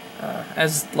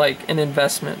 As like an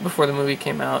investment before the movie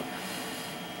came out.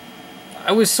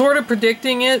 I was sort of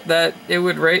predicting that it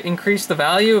would increase the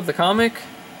value of the comic,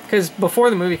 because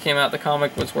before the movie came out, the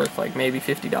comic was worth like maybe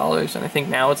 $50, and I think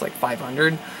now it's like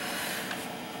 $500.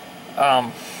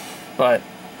 But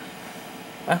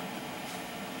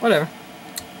whatever.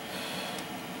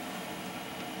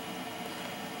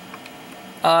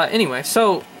 Anyway,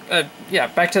 so yeah,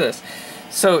 back to this.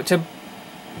 So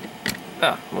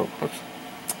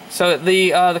So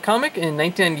the comic in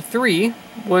 1993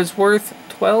 was worth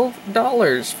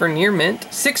 $12 for near mint,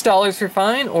 $6 for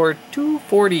fine, or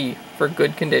 $2.40 for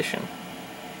good condition.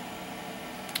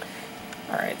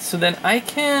 All right, so then I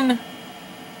can,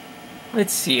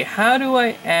 let's see, how do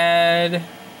I add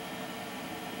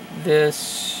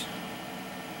this?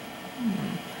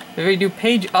 If I do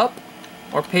page up,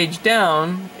 or page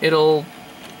down, it'll,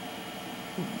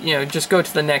 you know, just go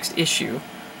to the next issue.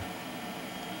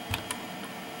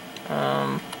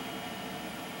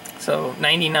 So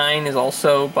 99 is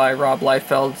also by Rob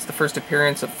Liefeld. It's the first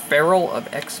appearance of Feral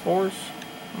of X-Force.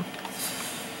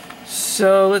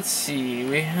 So let's see,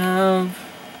 we have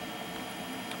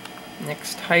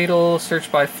next title,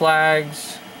 search by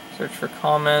flags, search for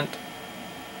comment.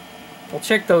 We'll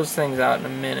check those things out in a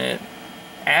minute.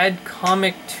 Add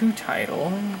comic to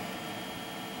title.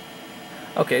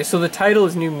 Okay, so the title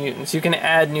is New Mutants. You can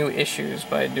add new issues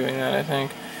by doing that, I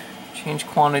think. Change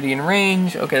quantity and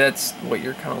range. Okay, that's what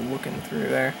you're kind of looking through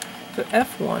there. So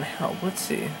F1 help. Let's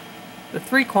see. The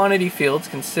 3 quantity fields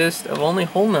consist of only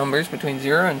whole numbers between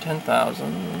 0 and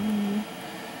 10,000.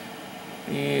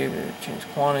 Change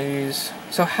quantities.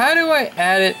 So how do I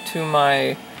add it to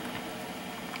my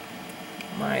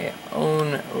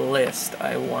own list,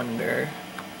 I wonder?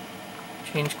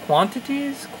 Change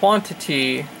quantities?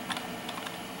 Quantity.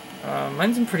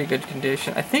 Mine's in pretty good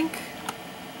condition. I think...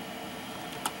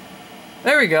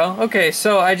 There we go. Okay,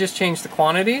 so I just changed the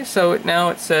quantity, so now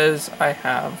it says I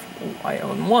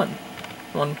own one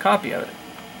copy of it.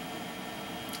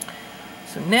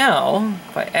 So now,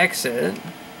 if I exit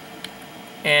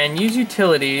and use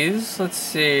utilities, let's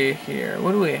see here,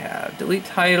 what do we have? Delete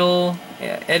title,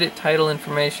 edit title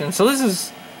information. So this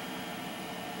is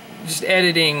just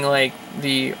editing like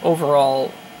the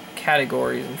overall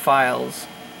categories and files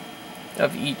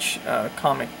of each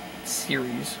comic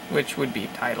series, which would be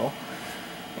title.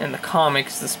 And the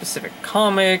comics, the specific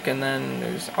comic, and then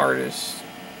there's artist,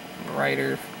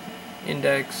 writer,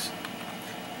 index,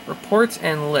 reports,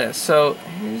 and lists. So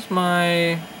here's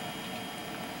my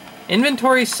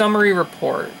inventory summary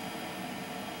report.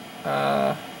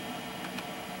 Do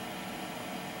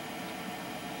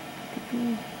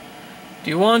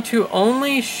you want to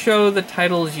only show the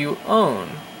titles you own?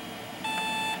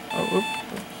 Oh, oops.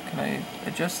 Can I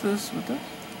adjust this with this?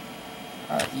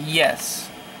 Yes.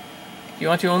 Do you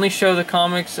want to only show the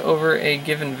comics over a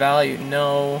given value?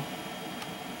 No.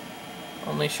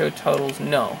 Only show totals?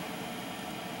 No.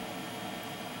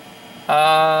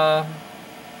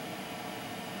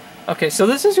 Okay, so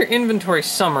this is your inventory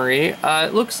summary.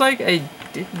 It looks like I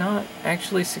did not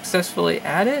actually successfully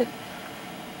add it.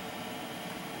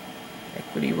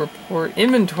 Equity report,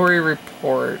 inventory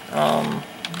report.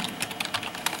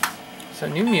 So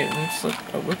New Mutants.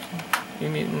 Oh, whoops. New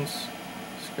Mutants.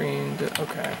 Screened.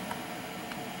 Okay.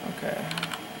 Okay.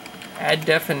 Add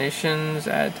definitions,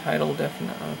 add title okay.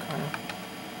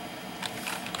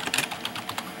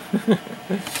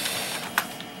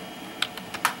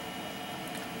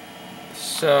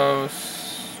 So,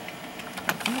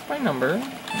 by number,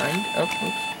 9,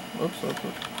 oops.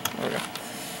 Okay.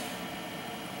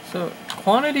 So,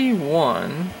 quantity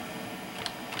 1.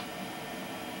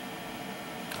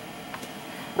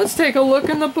 Let's take a look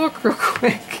in the book real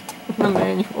quick, in the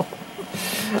manual.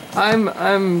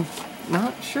 I'm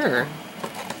not sure.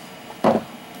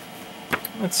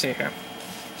 Let's see here.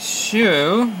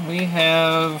 So, we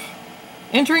have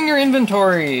entering your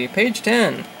inventory, page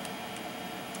 10.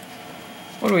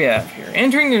 What do we have here?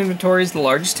 Entering your inventory is the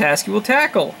largest task you will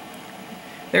tackle.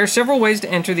 There are several ways to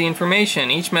enter the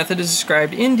information. Each method is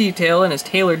described in detail and is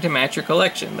tailored to match your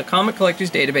collection. The Comic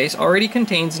Collector's Database already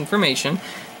contains information,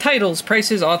 titles,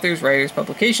 prices, authors, writers,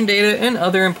 publication data, and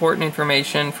other important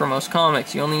information for most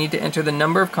comics. You only need to enter the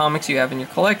number of comics you have in your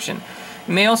collection.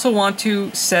 You may also want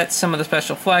to set some of the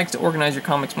special flags to organize your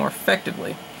comics more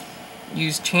effectively.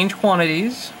 Use change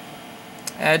quantities,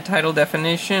 add title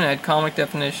definition, add comic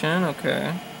definition,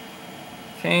 okay.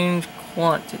 Change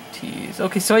quantities.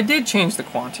 Okay, so I did change the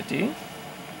quantity.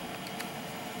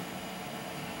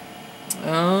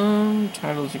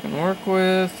 Titles you can work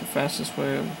with, the fastest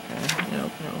way, okay, no.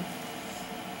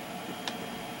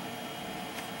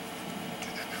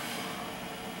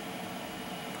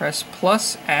 Press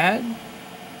plus add.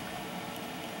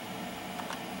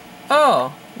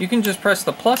 Oh, you can just press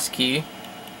the plus key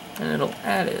and it'll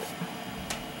add it.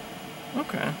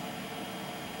 Okay.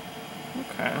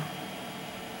 Okay.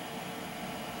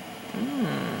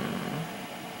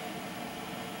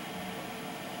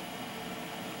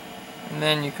 And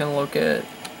then you can look at,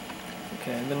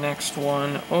 okay, the next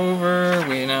one over.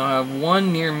 We now have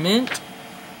one near mint.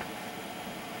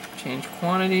 Change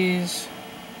quantities.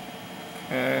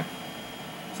 Okay.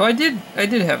 So I did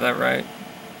have that right.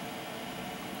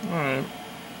 Alright.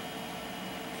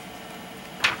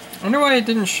 I wonder why it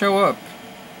didn't show up.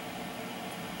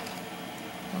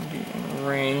 In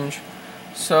range.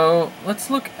 So let's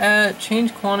look at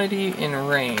change quantity in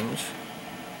range.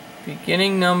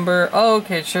 Beginning number. Oh,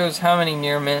 okay, it shows how many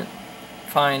near mint,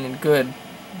 fine, and good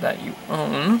that you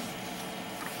own.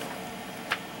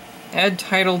 Add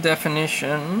title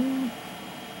definition.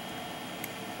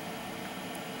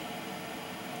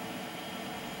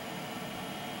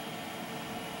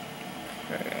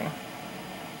 Okay.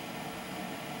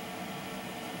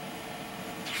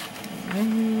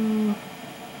 Menu.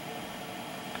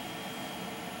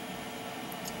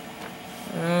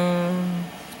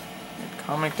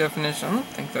 Comic definition. I don't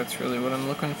think that's really what I'm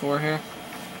looking for here.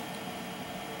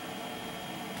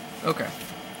 Okay.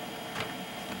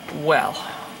 Well.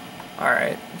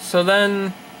 Alright. So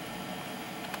then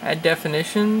add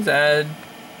definitions, add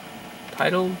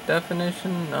title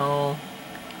definition, no.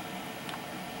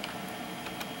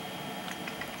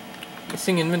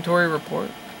 Missing inventory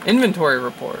report. Inventory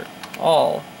report.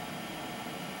 All.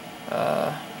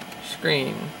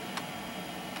 Screen.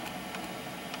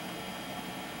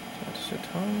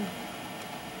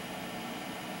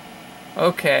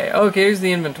 Okay, here's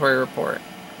the inventory report.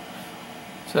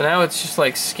 So now it's just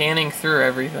like scanning through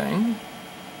everything.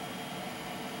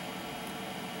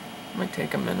 Might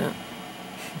take a minute.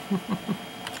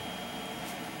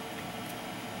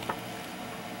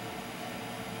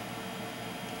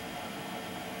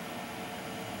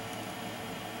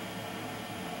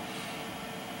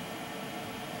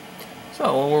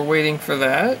 So while we're waiting for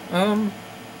that, how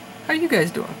are you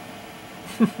guys doing?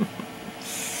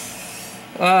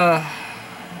 No.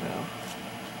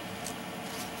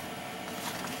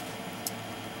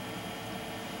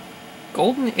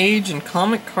 Golden Age and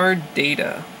comic card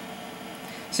data.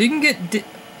 So you can get,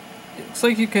 looks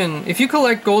like you can, if you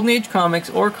collect Golden Age comics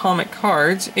or comic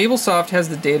cards, AbleSoft has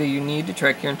the data you need to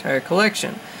track your entire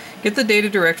collection. Get the data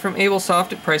direct from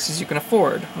AbleSoft at prices you can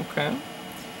afford. Okay.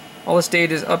 All this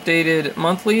data is updated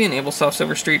monthly in AbleSoft's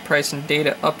OVERSTREET price and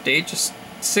data update. Just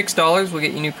 $6 will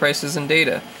get you new prices and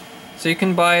data. So you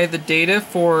can buy the data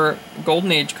for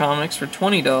Golden Age comics for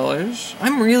 $20.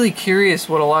 I'm really curious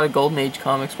what a lot of Golden Age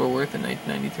comics were worth in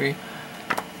 1993.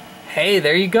 Hey,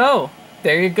 there you go.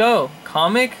 There you go.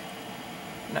 Comic,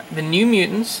 The New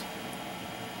Mutants.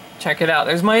 Check it out.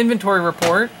 There's my inventory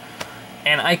report.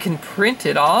 And I can print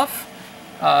it off.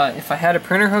 If I had a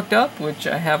printer hooked up, which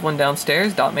I have one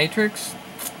downstairs, dot matrix.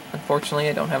 Unfortunately,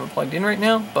 I don't have it plugged in right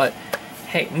now. But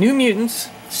hey, New Mutants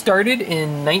started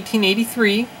in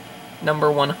 1983.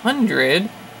 Number 100.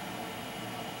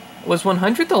 Was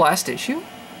 100 the last issue?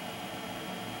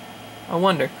 I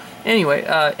wonder. Anyway,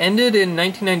 ended in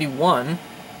 1991.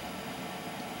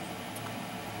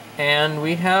 And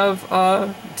we have,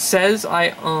 it says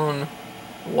I own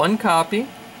one copy,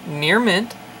 near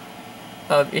mint,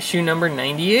 of issue number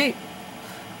 98.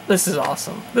 This is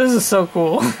awesome. This is so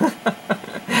cool.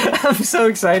 I'm so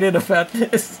excited about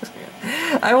this.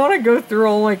 I want to go through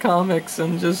all my comics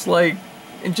and just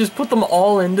put them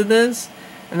all into this,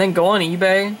 and then go on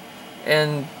eBay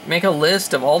and make a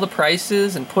list of all the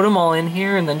prices and put them all in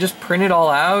here, and then just print it all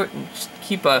out and just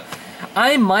keep a...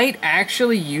 I might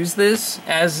actually use this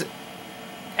as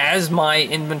my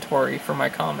inventory for my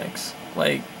comics.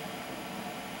 Like,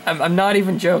 I'm not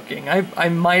even joking. I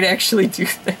might actually do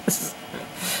this.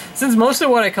 Since most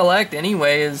of what I collect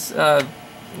anyway is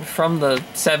from the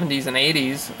 70s and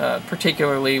 80s,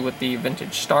 particularly with the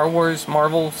vintage Star Wars,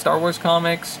 Marvel Star Wars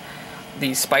comics,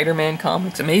 the Spider-Man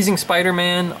comics, Amazing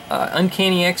Spider-Man,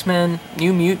 Uncanny X-Men,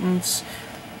 New Mutants,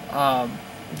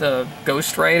 the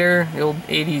Ghost Rider, the old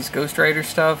 80s Ghost Rider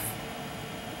stuff.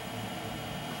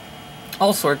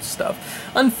 All sorts of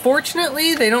stuff.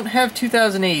 Unfortunately, they don't have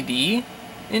 2000 AD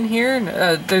in here.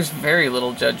 There's very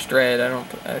little Judge Dredd,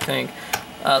 I think.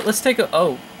 Let's take a...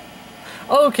 Oh,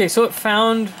 okay, so it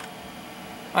found...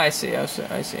 I see.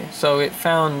 So it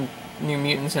found New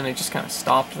Mutants and it just kind of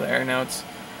stopped there. Now it's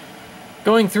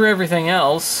going through everything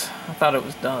else. I thought it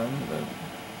was done, but...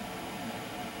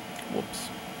 Whoops.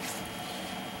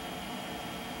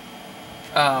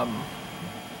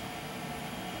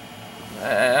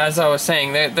 As I was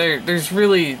saying, there's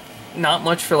really not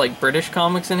much for like British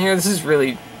comics in here. This is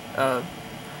really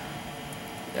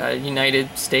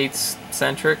United States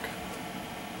centric.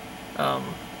 Yeah,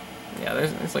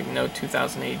 there's like no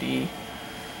 2000 AD.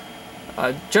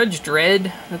 Judge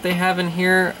Dredd that they have in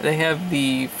here. They have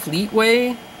the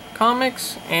Fleetway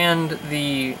comics and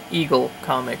the Eagle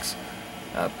comics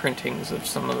printings of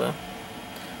some of the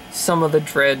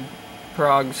Dredd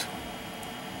progs.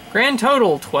 Grand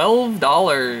total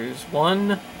 $12,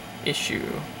 one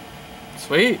issue.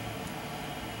 Sweet.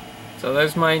 So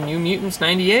there's my New Mutants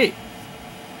 98.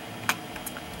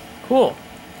 Cool.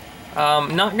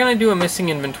 Not gonna do a missing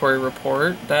inventory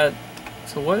report.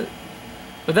 So what?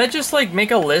 Would that just like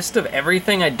make a list of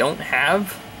everything I don't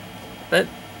have?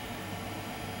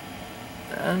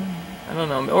 I don't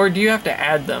know. Or do you have to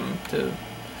add them to...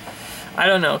 I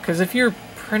don't know, because if you're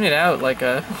printed out like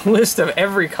a list of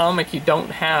every comic you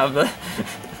don't have,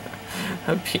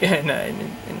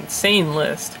 an insane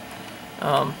list.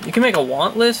 You can make a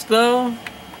want list, though,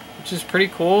 which is pretty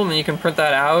cool, and then you can print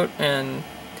that out and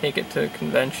take it to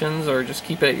conventions, or just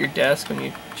keep it at your desk when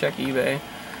you check eBay.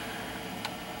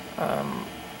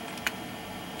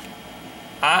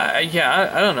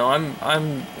 I don't know.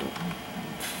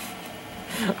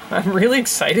 I'm really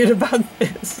excited about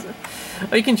this.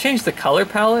 Oh, you can change the color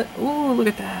palette. Ooh, look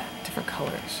at that. Different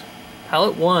colors.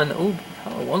 Palette 1. Ooh,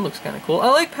 palette 1 looks kind of cool. I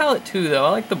like palette 2, though.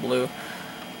 I like the blue.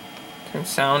 Turn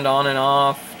sound on and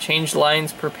off. Change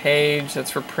lines per page. That's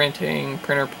for printing.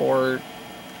 Printer port.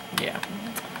 Yeah.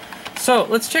 So,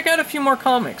 let's check out a few more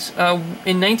comics.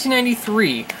 In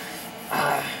 1993,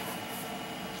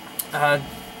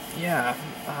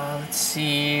 let's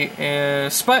see.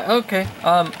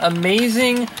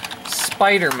 Amazing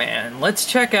Spider-Man. Let's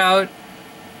check out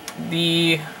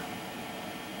the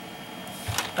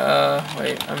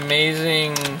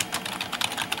Amazing...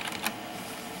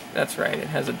 That's right, it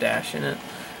has a dash in it.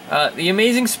 The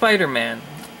Amazing Spider-Man.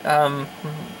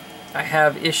 I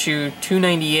have issue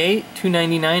 298,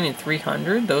 299, and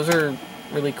 300. Those are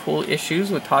really cool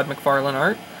issues with Todd McFarlane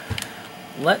art.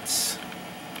 Let's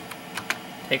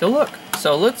take a look.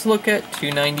 So let's look at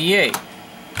 298.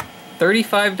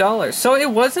 $35. So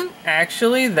it wasn't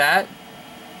actually that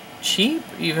cheap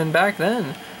even back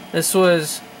then. This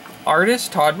was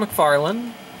artist Todd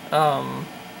McFarlane.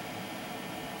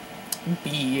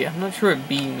 B. I'm not sure what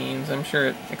B means. I'm sure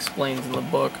it explains in the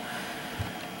book.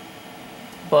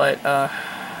 But I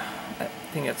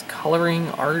think it's coloring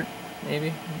art,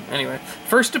 maybe. Anyway,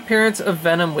 first appearance of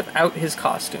Venom without his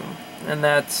costume, and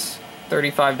that's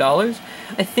 $35.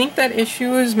 I think that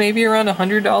issue is maybe around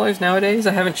 $100 nowadays.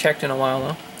 I haven't checked in a while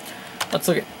though. Let's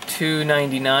look at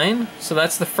 $2.99. So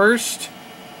that's the first.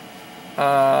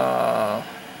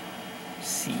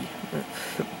 See.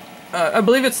 I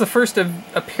believe it's the first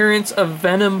appearance of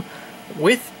Venom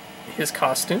with his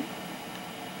costume,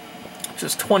 which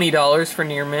was $20 for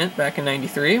Near Mint back in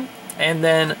 '93. And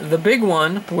then the big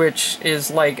one, which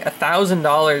is like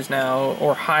 $1,000 now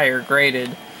or higher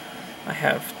graded. I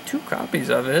have 2 copies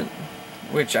of it,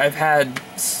 which I've had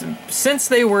since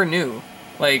they were new.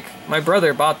 Like, my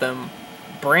brother bought them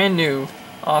brand new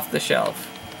off the shelf,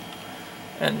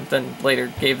 and then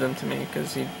later gave them to me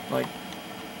because he, like,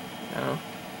 I don't know,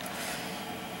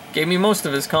 gave me most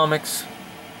of his comics,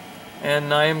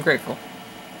 and I am grateful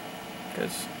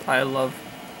because I love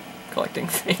collecting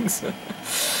things.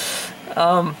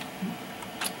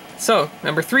 So,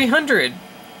 number 300.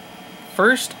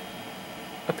 First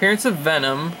appearance of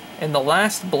Venom in the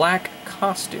last black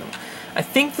costume. I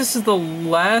think this is the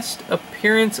last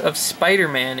appearance of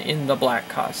Spider-Man in the black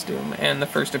costume, and the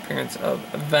first appearance of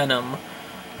Venom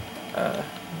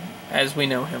as we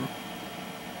know him.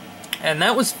 And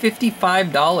that was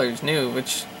 $55 new,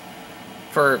 which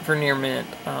for Near Mint.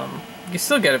 You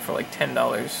still get it for like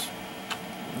 $10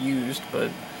 used,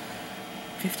 but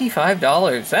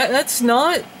 $55. That's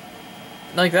not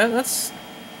like that's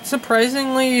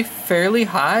surprisingly fairly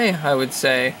high, I would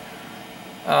say.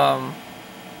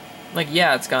 Like,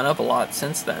 yeah, it's gone up a lot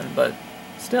since then, but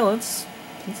still, it's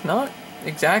not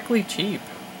exactly cheap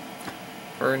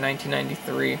for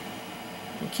 1993.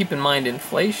 And keep in mind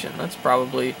inflation. That's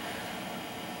probably,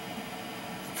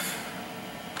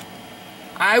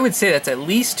 I would say that's at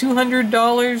least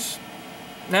 $200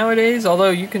 nowadays, although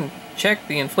you can check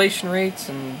the inflation rates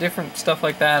and different stuff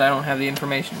like that. I don't have the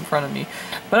information in front of me,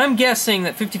 but I'm guessing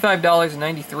that $55 in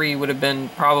 '93 would have been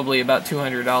probably about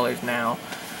 $200 now.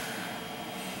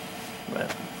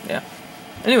 But yeah,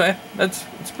 anyway, it's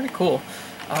pretty cool.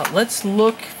 Let's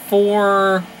look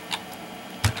for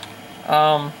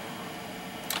well,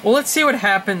 let's see what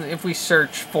happens if we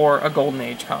search for a Golden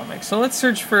Age comic. So let's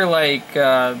search for like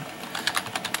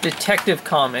Detective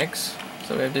Comics.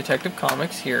 So we have Detective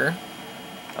Comics here.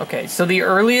 Okay, so the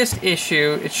earliest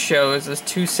issue it shows is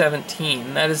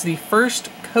 217. That is the first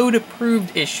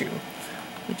code-approved issue,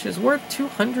 which is worth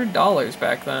 $200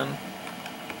 back then.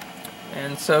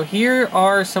 And so here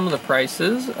are some of the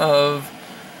prices of...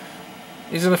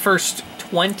 These are the first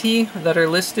 20 that are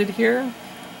listed here.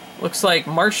 Looks like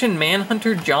Martian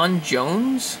Manhunter John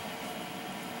Jones.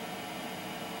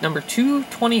 Number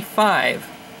 225.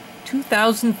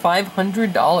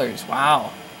 $2,500.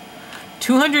 Wow.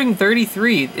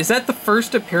 233. Is that the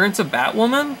first appearance of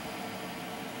Batwoman?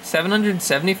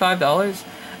 $775?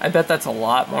 I bet that's a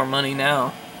lot more money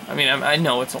now. I mean, I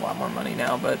know it's a lot more money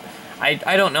now, but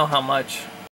I don't know how much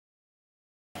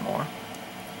more.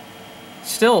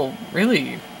 Still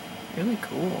really, really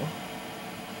cool.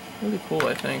 really cool,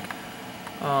 I think.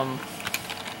 I'm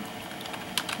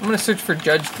gonna search for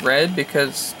Judge Dredd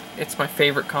because it's my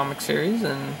favorite comic series,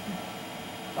 and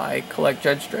I collect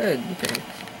Judge Dredd. You can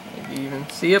maybe even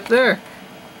see up there.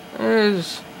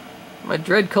 There's my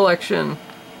Dredd collection.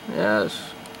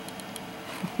 Yes.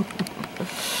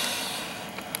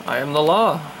 I am the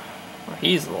law. Or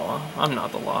he's the law. I'm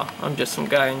not the law. I'm just some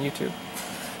guy on YouTube.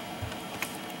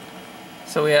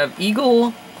 So we have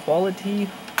Eagle Quality.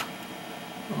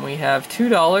 And we have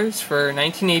 $2 for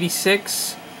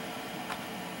 1986.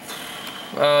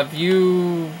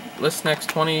 View list next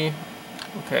 20.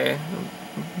 Okay.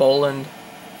 Boland.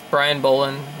 Brian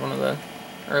Boland, one of the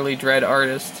early Dredd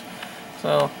artists.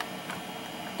 So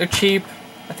they're cheap.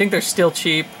 I think they're still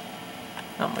cheap.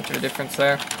 Not much of a difference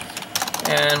there.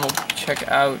 And we'll check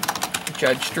out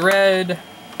Judge Dredd,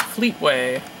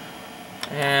 Fleetway,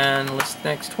 and list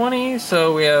next 20.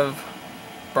 So we have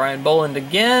Brian Boland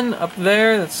again up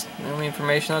there. That's the only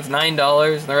information. That's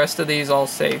 $9. The rest of these all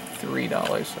say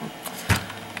 $3. So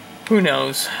who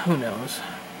knows? Who knows?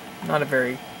 Not a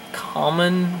very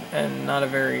common and not a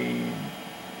very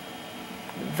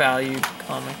valued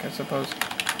comic, I suppose.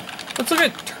 Let's look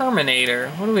at Terminator.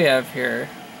 What do we have here?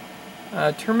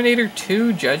 Terminator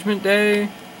 2 Judgment Day.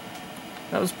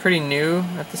 That was pretty new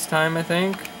at this time, I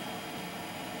think.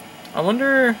 I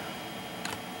wonder...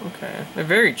 Okay, they're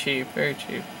very cheap, very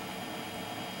cheap.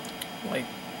 Like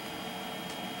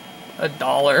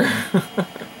 $1.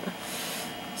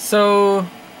 So...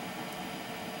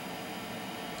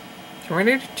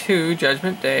 Terminator 2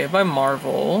 Judgment Day by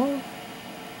Marvel.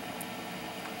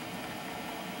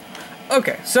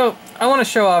 Okay, so I want to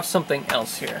show off something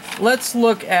else here. Let's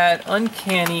look at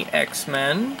Uncanny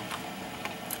X-Men.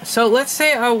 So let's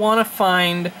say I want to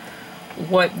find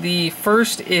what the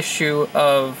first appearance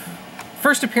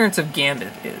of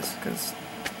Gambit is, because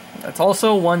that's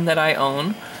also one that I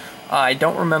own. I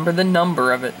don't remember the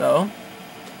number of it though.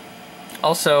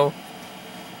 Also,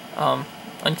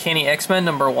 Uncanny X-Men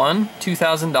 #1,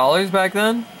 $2,000 back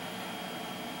then.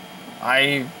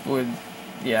 I would,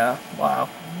 yeah, wow.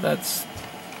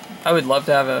 I would love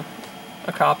to have a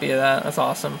copy of that. That's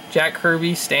awesome. Jack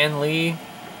Kirby, Stan Lee,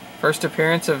 first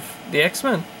appearance of the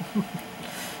X-Men.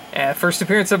 First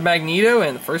appearance of Magneto,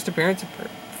 and the first appearance of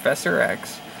Professor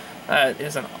X. That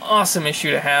is an awesome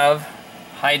issue to have.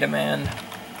 High demand.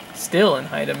 Still in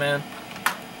high demand.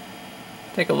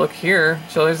 Take a look here.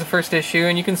 So there's the first issue,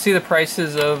 and you can see the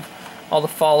prices of all the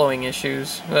following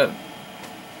issues. The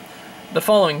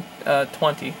following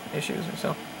 20 issues or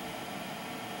so.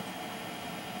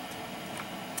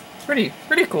 Pretty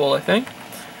cool, I think.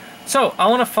 So I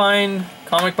want to find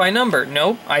comic by number.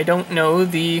 Nope, I don't know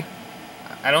the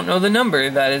number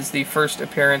that is the first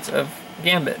appearance of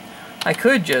Gambit. I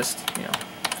could just,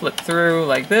 flip through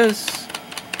like this,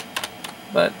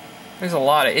 but there's a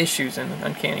lot of issues in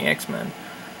Uncanny X-Men,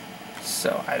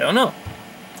 so I don't know.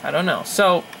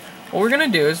 So what we're gonna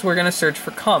do is we're gonna search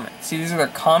for comments. See, these are their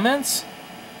comments.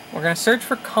 We're gonna search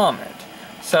for comment.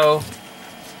 So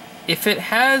if it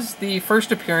has the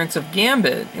first appearance of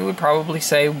Gambit, it would probably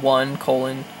say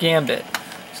 1:Gambit.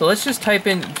 So let's just type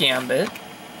in Gambit,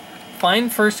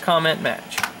 find first comment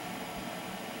match.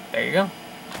 There you go.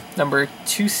 Number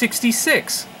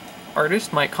 266.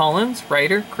 Artist Mike Collins,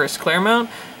 writer Chris Claremont,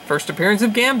 first appearance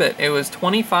of Gambit. It was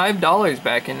 $25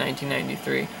 back in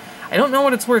 1993. I don't know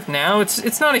what it's worth now.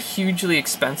 It's not a hugely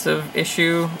expensive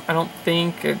issue. I don't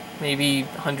think. Maybe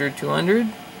 100, 200,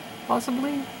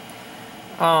 possibly.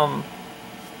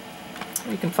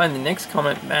 You can find the next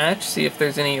comment match, see if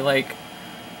there's any like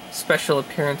special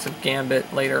appearance of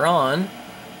Gambit later on.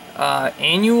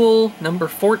 Annual number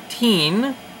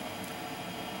 14.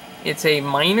 It's a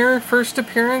minor first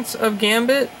appearance of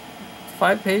Gambit.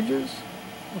 5 pages.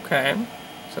 Okay,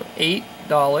 so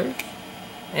 $8,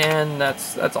 and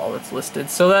that's all that's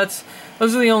listed. So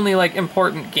those are the only like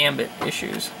important Gambit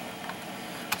issues.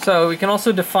 So we can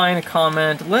also define a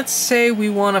comment. Let's say we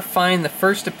want to find the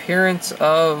first appearance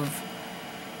of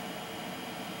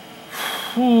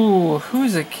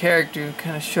who's a character who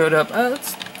kind of showed up.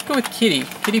 Let's go with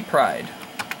Kitty Pryde.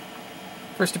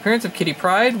 First appearance of Kitty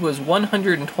Pryde was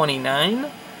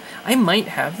 129. I might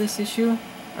have this issue.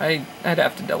 I'd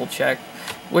have to double check,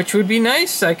 which would be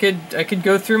nice. I could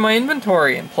go through my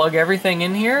inventory and plug everything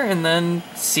in here and then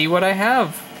see what I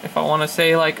have. If I want to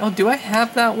say like, oh, do I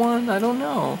have that one? I don't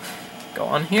know. Go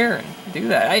on here and do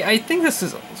that. I think this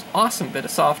is an awesome bit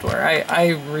of software. I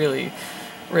really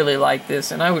like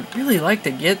this, and I would really like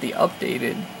to get the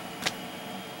updated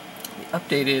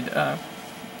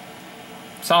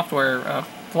software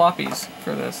floppies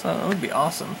for this. That would be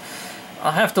awesome.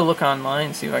 I'll have to look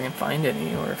online, see if I can find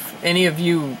any, or if any of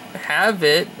you have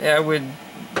it, I would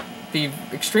be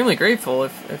extremely grateful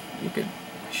if you could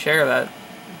share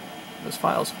those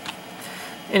files.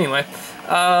 Anyway,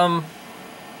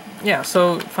 yeah,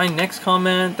 so find next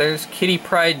comment. There's Kitty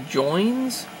Pryde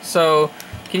joins. So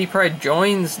Kitty Pryde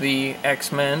joins the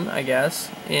X-Men, I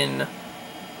guess, in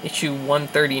issue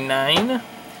 139.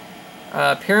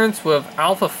 Appearance with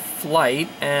Alpha Flight,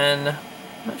 and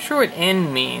I'm not sure what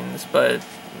N means, but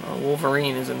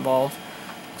Wolverine is involved.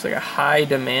 Looks like a high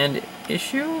demand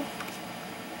issue.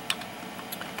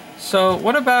 So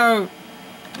what about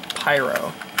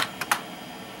Pyro?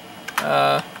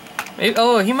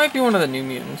 Oh, he might be one of the New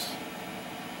Mutants.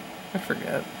 I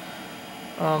forget.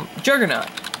 Juggernaut.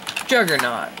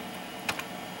 Juggernaut.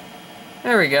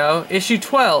 There we go. Issue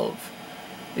 12.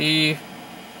 The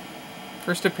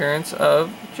first appearance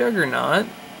of Juggernaut.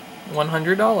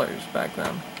 $100 back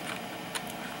then.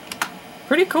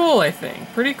 Pretty cool, I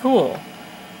think. Pretty cool.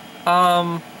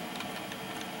 Yeah,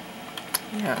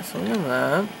 so look at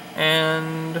that.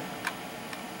 And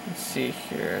let's see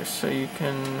here. So you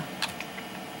can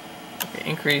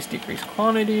increase, decrease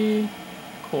quantity.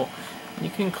 Cool. You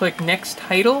can click next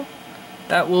title.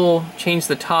 That will change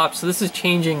the top. So this is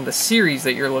changing the series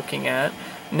that you're looking at.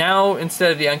 Now,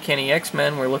 instead of the Uncanny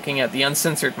X-Men, we're looking at the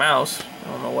Uncensored Mouse.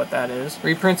 I don't know what that is.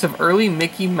 Reprints of early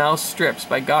Mickey Mouse strips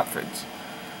by Gottfrieds.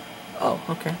 Oh,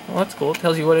 okay. Well, that's cool. It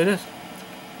tells you what it is.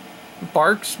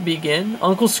 Barks Begin.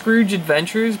 Uncle Scrooge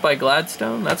Adventures by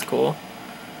Gladstone. That's cool.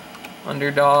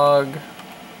 Underdog.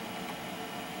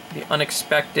 The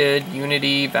Unexpected.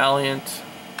 Unity. Valiant.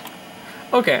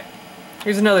 Okay.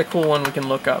 Here's another cool one we can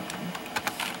look up.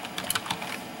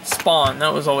 Spawn.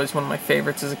 That was always one of my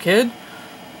favorites as a kid.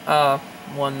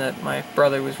 One that my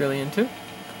brother was really into.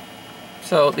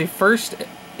 So the first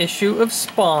issue of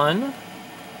Spawn,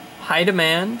 high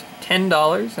demand,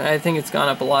 $10. I think it's gone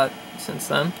up a lot since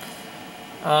then.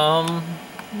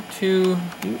 To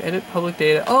you edit public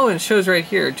data. Oh, and it shows right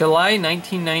here, July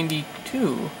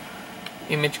 1992,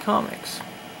 Image Comics.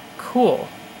 Cool,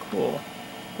 cool.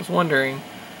 I was wondering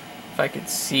if I could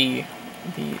see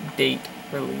the date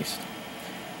released.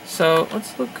 So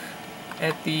let's look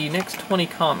at the next 20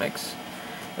 comics.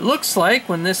 It looks like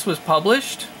when this was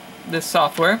published, this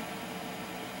software,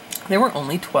 there were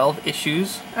only 12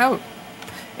 issues out.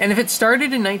 And if it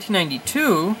started in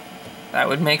 1992, that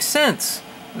would make sense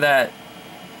that,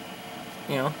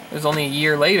 you know, it was only a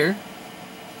year later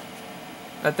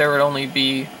that there would only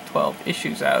be 12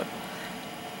 issues out.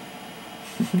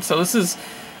 So this is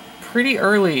pretty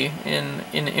early in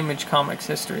Image Comics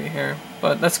history here.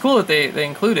 But that's cool that they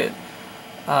include it.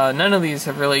 None of these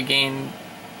have really gained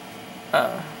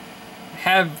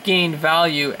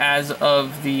value as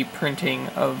of the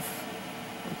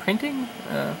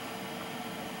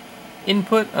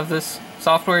input of this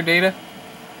software data.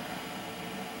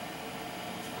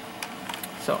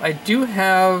 So I do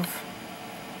have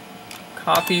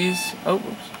copies. Oh,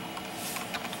 oops.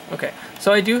 Okay.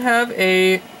 So I do have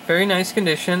a very nice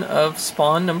condition of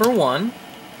Spawn #1.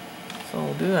 So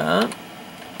we'll do that.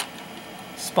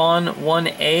 Spawn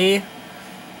 1A.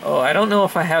 Oh, I don't know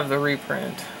if I have the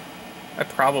reprint. I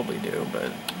probably do,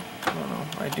 but I don't know.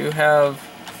 I do have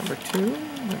 #2,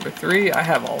 #3. I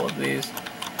have all of these.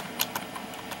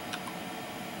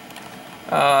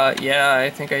 Yeah, I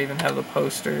think I even have the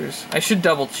posters. I should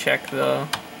double check though.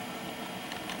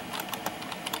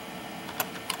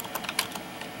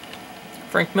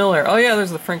 Frank Miller. Oh yeah,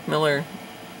 there's the Frank Miller.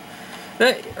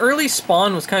 The early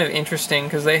Spawn was kind of interesting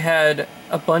because they had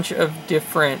a bunch of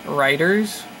different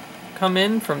writers come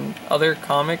in from other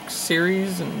comic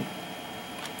series and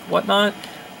whatnot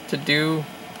to do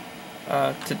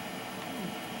to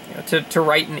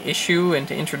write an issue and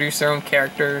to introduce their own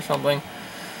character or something.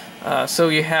 So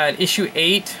you had issue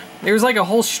 8. There was like a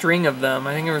whole string of them.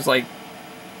 I think there was like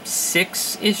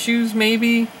 6 issues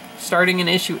maybe starting in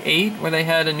issue 8 where they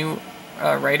had a new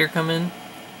writer come in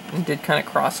and did kind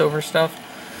of crossover stuff.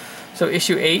 So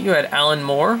issue 8 you had Alan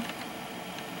Moore.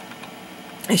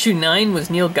 Issue 9 was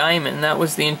Neil Gaiman. That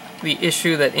was the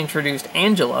issue that introduced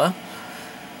Angela,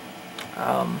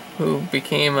 who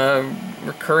became a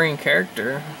recurring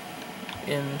character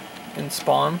in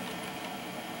Spawn.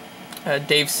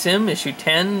 Dave Sim, issue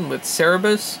 10 with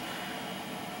Cerebus,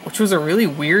 which was a really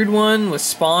weird one, with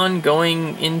Spawn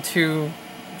going into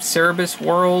Cerebus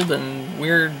world and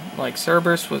weird, like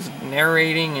Cerebus was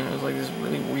narrating and it was like this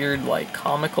really weird, like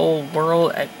comical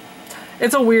world.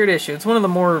 It's a weird issue. It's one of the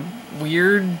more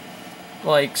weird,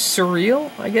 like surreal,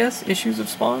 I guess, issues of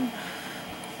Spawn.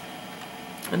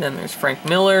 And then there's Frank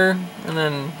Miller, and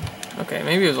then, okay,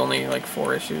 maybe it was only like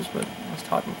 4 issues, but it was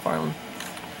Todd McFarlane.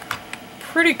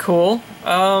 pretty cool.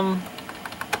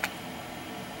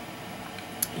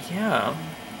 Yeah.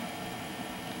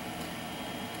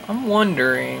 I'm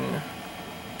wondering...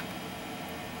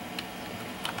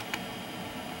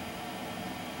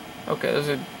 Okay, those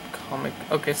are comic...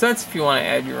 Okay, so that's if you want to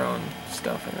add your own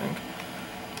stuff, I think.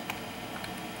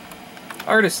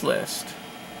 Artist list.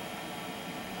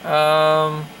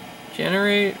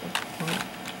 Generate...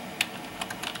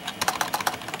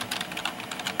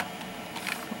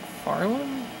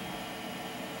 Farland?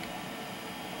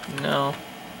 No.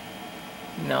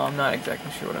 No, I'm not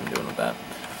exactly sure what I'm doing with that.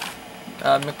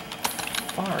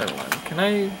 McFarland. Can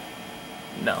I...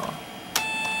 No.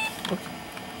 Oops.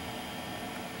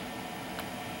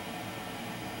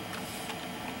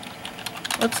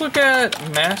 Let's look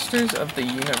at Masters of the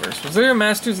Universe. Was there a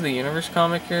Masters of the Universe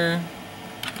comic here?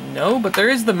 No, but there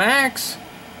is the Max.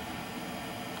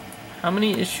 How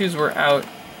many issues were out?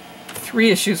 3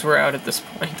 issues were out at this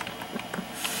point.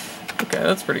 Okay,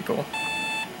 that's pretty cool.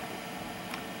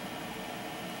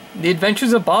 The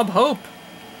Adventures of Bob Hope.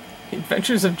 The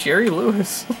Adventures of Jerry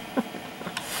Lewis.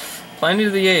 Planet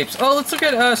of the Apes. Oh, let's look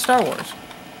at Star Wars.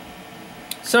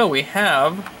 So we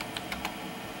have...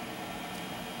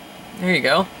 There you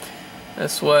go.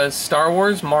 This was Star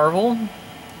Wars Marvel.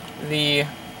 The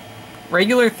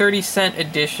regular 30-cent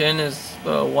edition is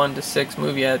the 1-6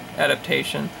 movie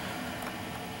adaptation.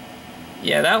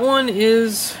 Yeah, that one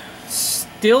is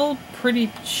still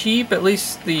pretty cheap, at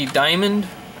least the diamond.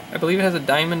 I believe it has a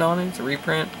diamond on it, it's a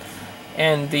reprint.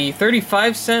 And the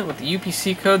 35-cent with the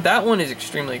UPC code, that one is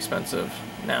extremely expensive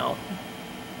now.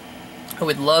 I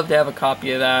would love to have a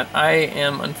copy of that. I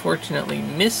am unfortunately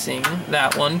missing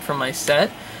that one from my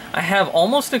set. I have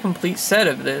almost a complete set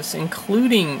of this,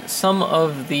 including some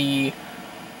of the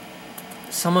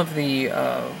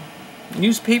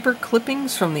newspaper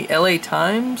clippings from the LA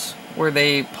Times, where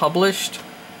they published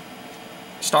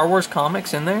Star Wars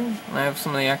comics in there. And I have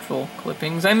some of the actual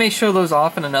clippings. I may show those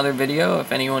off in another video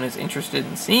if anyone is interested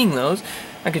in seeing those.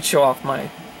 I could show off my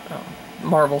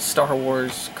Marvel Star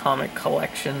Wars comic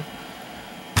collection.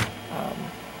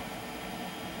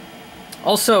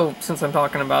 Also, since I'm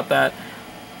talking about that,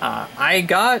 I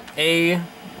got a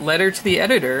letter to the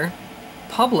editor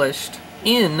published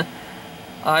in,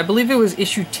 I believe it was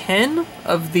issue 10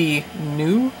 of the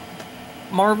new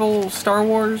Marvel Star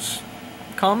Wars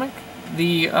comic.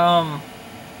 The it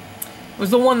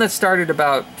was the one that started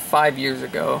about 5 years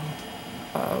ago.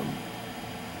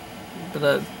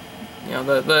 The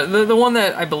one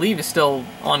that I believe is still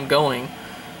ongoing.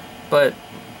 But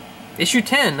issue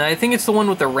 10, I think it's the one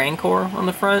with the Rancor on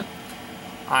the front.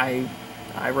 I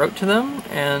wrote to them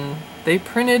and they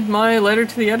printed my letter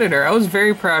to the editor. I was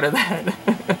very proud of that.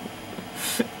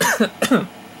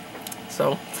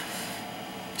 So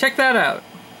check that out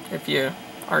if you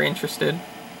are interested.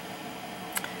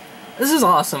 This is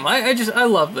awesome. I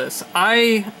love this.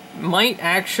 I might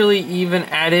actually even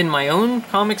add in my own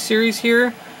comic series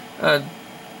here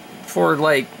for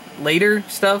like later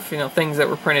stuff, you know, things that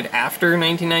were printed after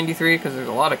 1993, because there's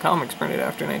a lot of comics printed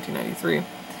after 1993.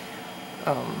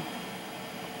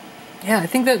 Yeah, I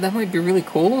think that might be really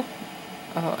cool.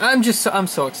 I'm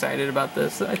so excited about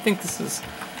this. I think this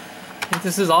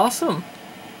is awesome.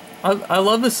 I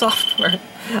love the software.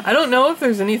 I don't know if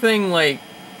there's anything like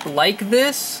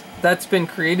this that's been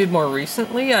created more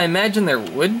recently. I imagine there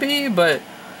would be, but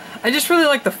I just really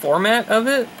like the format of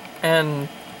it, and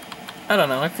I don't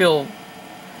know, I feel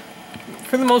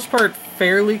for the most part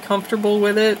fairly comfortable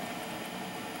with it.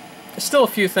 There's still a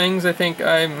few things I think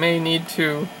I may need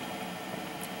to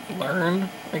learn,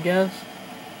 I guess.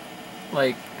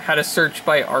 Like how to search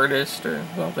by artist or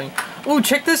something. Ooh,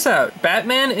 check this out.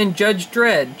 Batman and Judge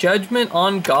Dredd, Judgment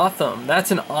on Gotham. That's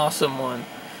an awesome one.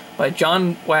 By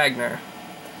John Wagner.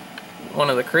 One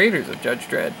of the creators of Judge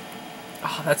Dredd.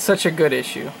 Oh, that's such a good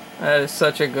issue. That is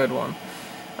such a good one.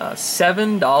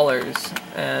 $7,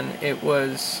 and it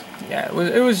was, yeah,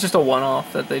 it was just a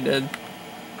one-off that they did.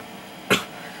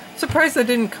 Surprised that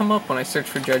didn't come up when I searched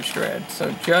for Judge Dredd.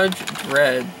 So Judge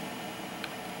Dredd,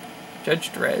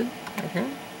 right here.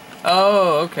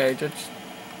 Oh, okay,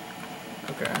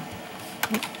 okay.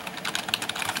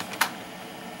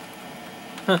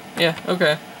 Huh, yeah,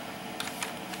 okay.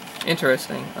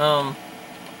 Interesting.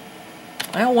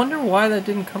 I wonder why that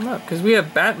didn't come up, because we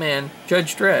have Batman,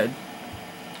 Judge Dredd.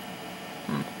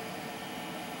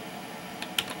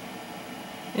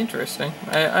 Interesting.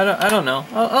 I don't know.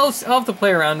 I'll have to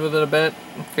play around with it a bit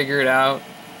and figure it out.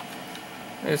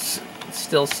 There's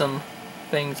still some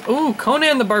things. Ooh,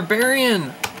 Conan the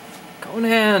Barbarian!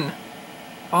 Conan!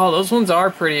 Oh, those ones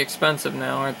are pretty expensive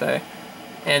now, aren't they?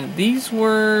 And these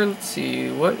were, let's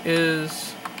see, what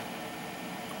is...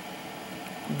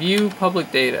 View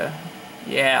public data.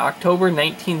 Yeah, October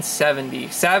 1970.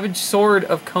 Savage Sword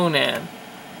of Conan.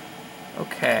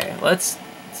 Okay, let's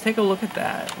take a look at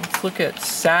that. Let's look at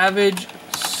Savage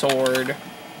Sword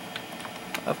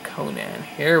of Conan.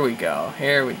 Here we go.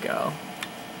 Here we go.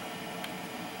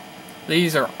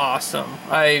 These are awesome.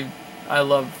 I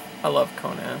love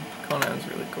Conan. Conan's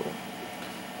really cool.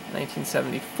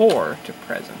 1974 to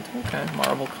present. Okay,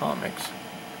 Marvel Comics.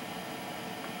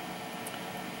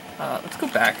 Let's go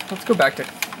back. Let's go back to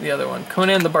the other one,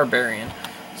 Conan the Barbarian.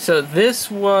 So this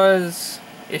was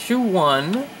issue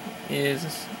 1.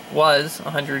 Was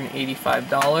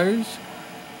 $185.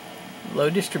 Low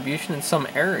distribution in some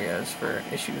areas for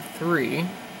issue 3.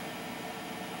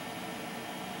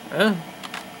 It's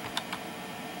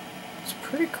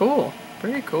pretty cool.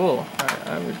 Pretty cool.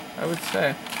 I would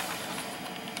say.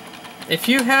 If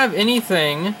you have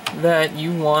anything that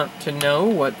you want to know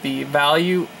what the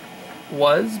value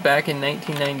was back in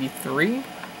 1993,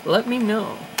 let me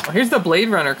know. Oh, here's the Blade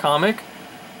Runner comic.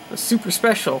 It was super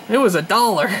special. It was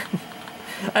 $1.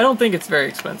 I don't think it's very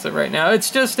expensive right now.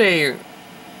 It's just a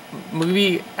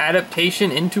movie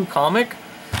adaptation into comic.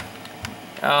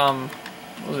 What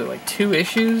was it, like 2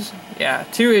 issues? Yeah,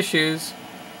 2 issues.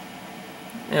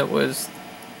 It was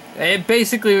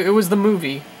the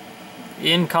movie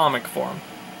in comic form.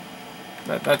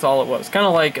 That's all it was. Kind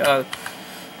of like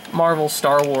Marvel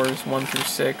Star Wars 1 through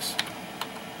 6.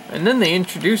 And then they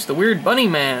introduced the Weird Bunny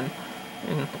Man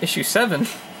in issue 7.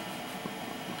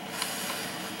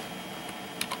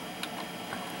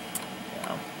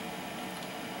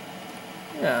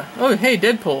 Yeah. Oh, hey,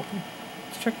 Deadpool.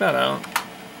 Let's check that out.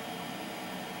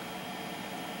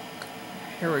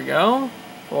 Here we go.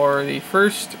 For the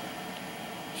first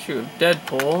issue of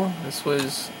Deadpool. This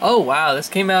was... Oh, wow. This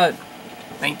came out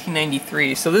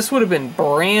 1993. So this would have been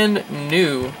brand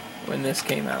new when this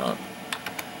came out.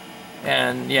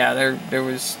 And, yeah, there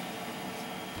was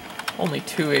only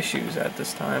 2 issues at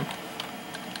this time.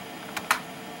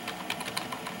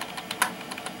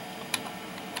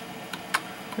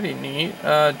 Pretty neat.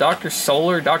 Dr.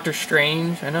 Solar, Doctor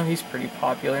Strange. I know he's pretty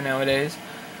popular nowadays.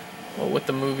 Well, with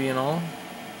the movie and all.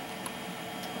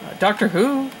 Doctor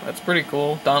Who. That's pretty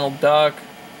cool. Donald Duck.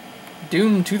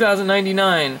 Doom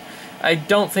 2099. I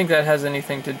don't think that has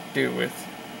anything to do with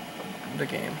the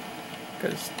game.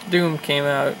 Because Doom came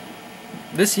out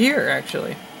this year,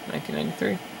 actually.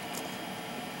 1993.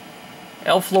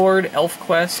 Elf Lord, Elf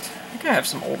Quest. I think I have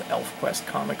some old Elf Quest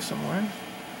comics somewhere.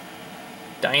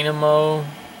 Dynamo.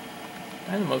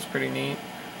 Dynamo's pretty neat.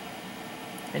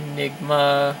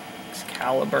 Enigma,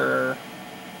 Excalibur.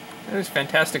 There's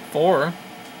Fantastic Four.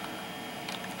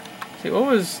 See, what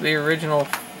was the original?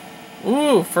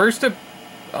 Ooh, first of...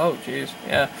 Oh, jeez,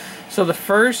 yeah. So the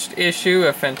first issue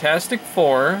of Fantastic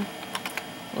Four,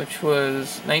 which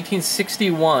was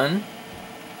 1961,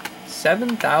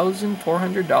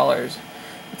 $7,400.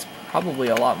 It's probably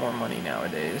a lot more money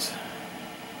nowadays.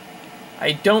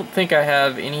 I don't think I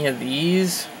have any of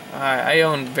these. I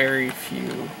own very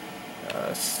few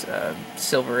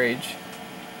Silver Age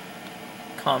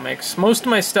comics. Most of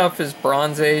my stuff is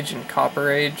Bronze Age and Copper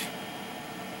Age.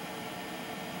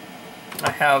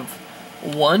 I have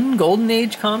one Golden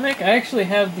Age comic. I actually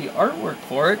have the artwork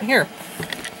for it. Here.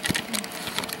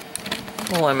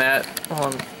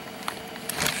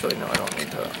 Actually, no, I don't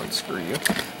need to unscrew you.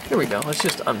 Here we go. Let's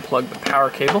just unplug the power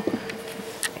cable.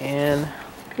 And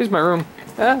here's my room.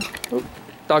 Oh,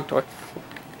 dog toy.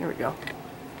 Here we go.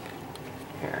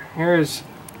 Here's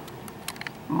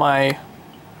my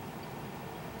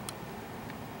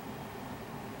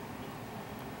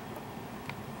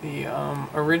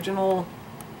original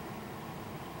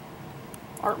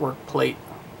artwork plate.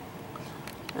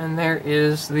 And there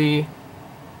is the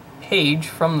page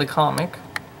from the comic.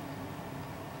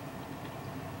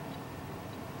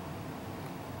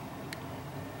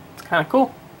 It's kind of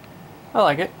cool. I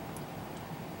like it.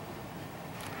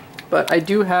 But I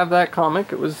do have that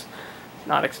comic. It was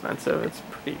not expensive. It's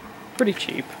pretty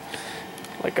cheap.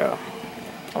 Like I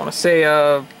want to say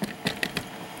it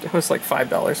was like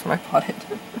 $5 when I bought it.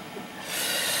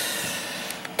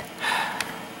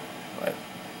 But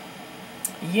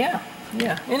yeah.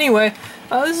 Anyway,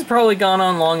 this has probably gone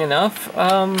on long enough.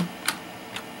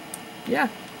 Yeah.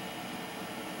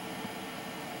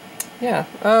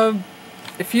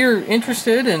 If you're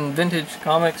interested in vintage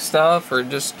comic stuff or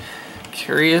just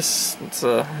curious, it's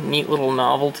a neat little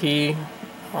novelty.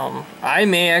 I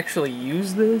may actually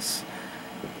use this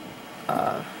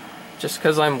just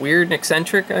because I'm weird and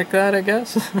eccentric like that, I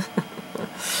guess.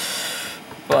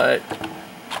 But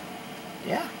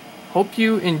yeah, hope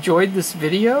you enjoyed this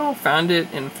video, found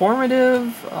it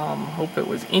informative, hope it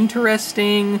was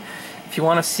interesting. If you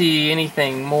want to see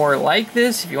anything more like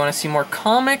this, if you want to see more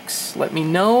comics, let me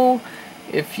know.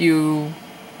 If you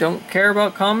don't care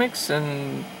about comics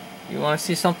and you want to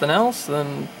see something else,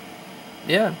 then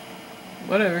yeah,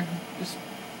 whatever. Just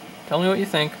tell me what you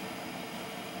think.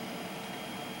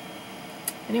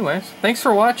 Anyways, thanks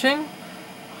for watching.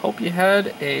 Hope you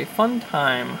had a fun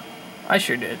time. I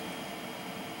sure did.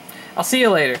 I'll see you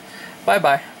later.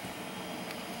 Bye-bye.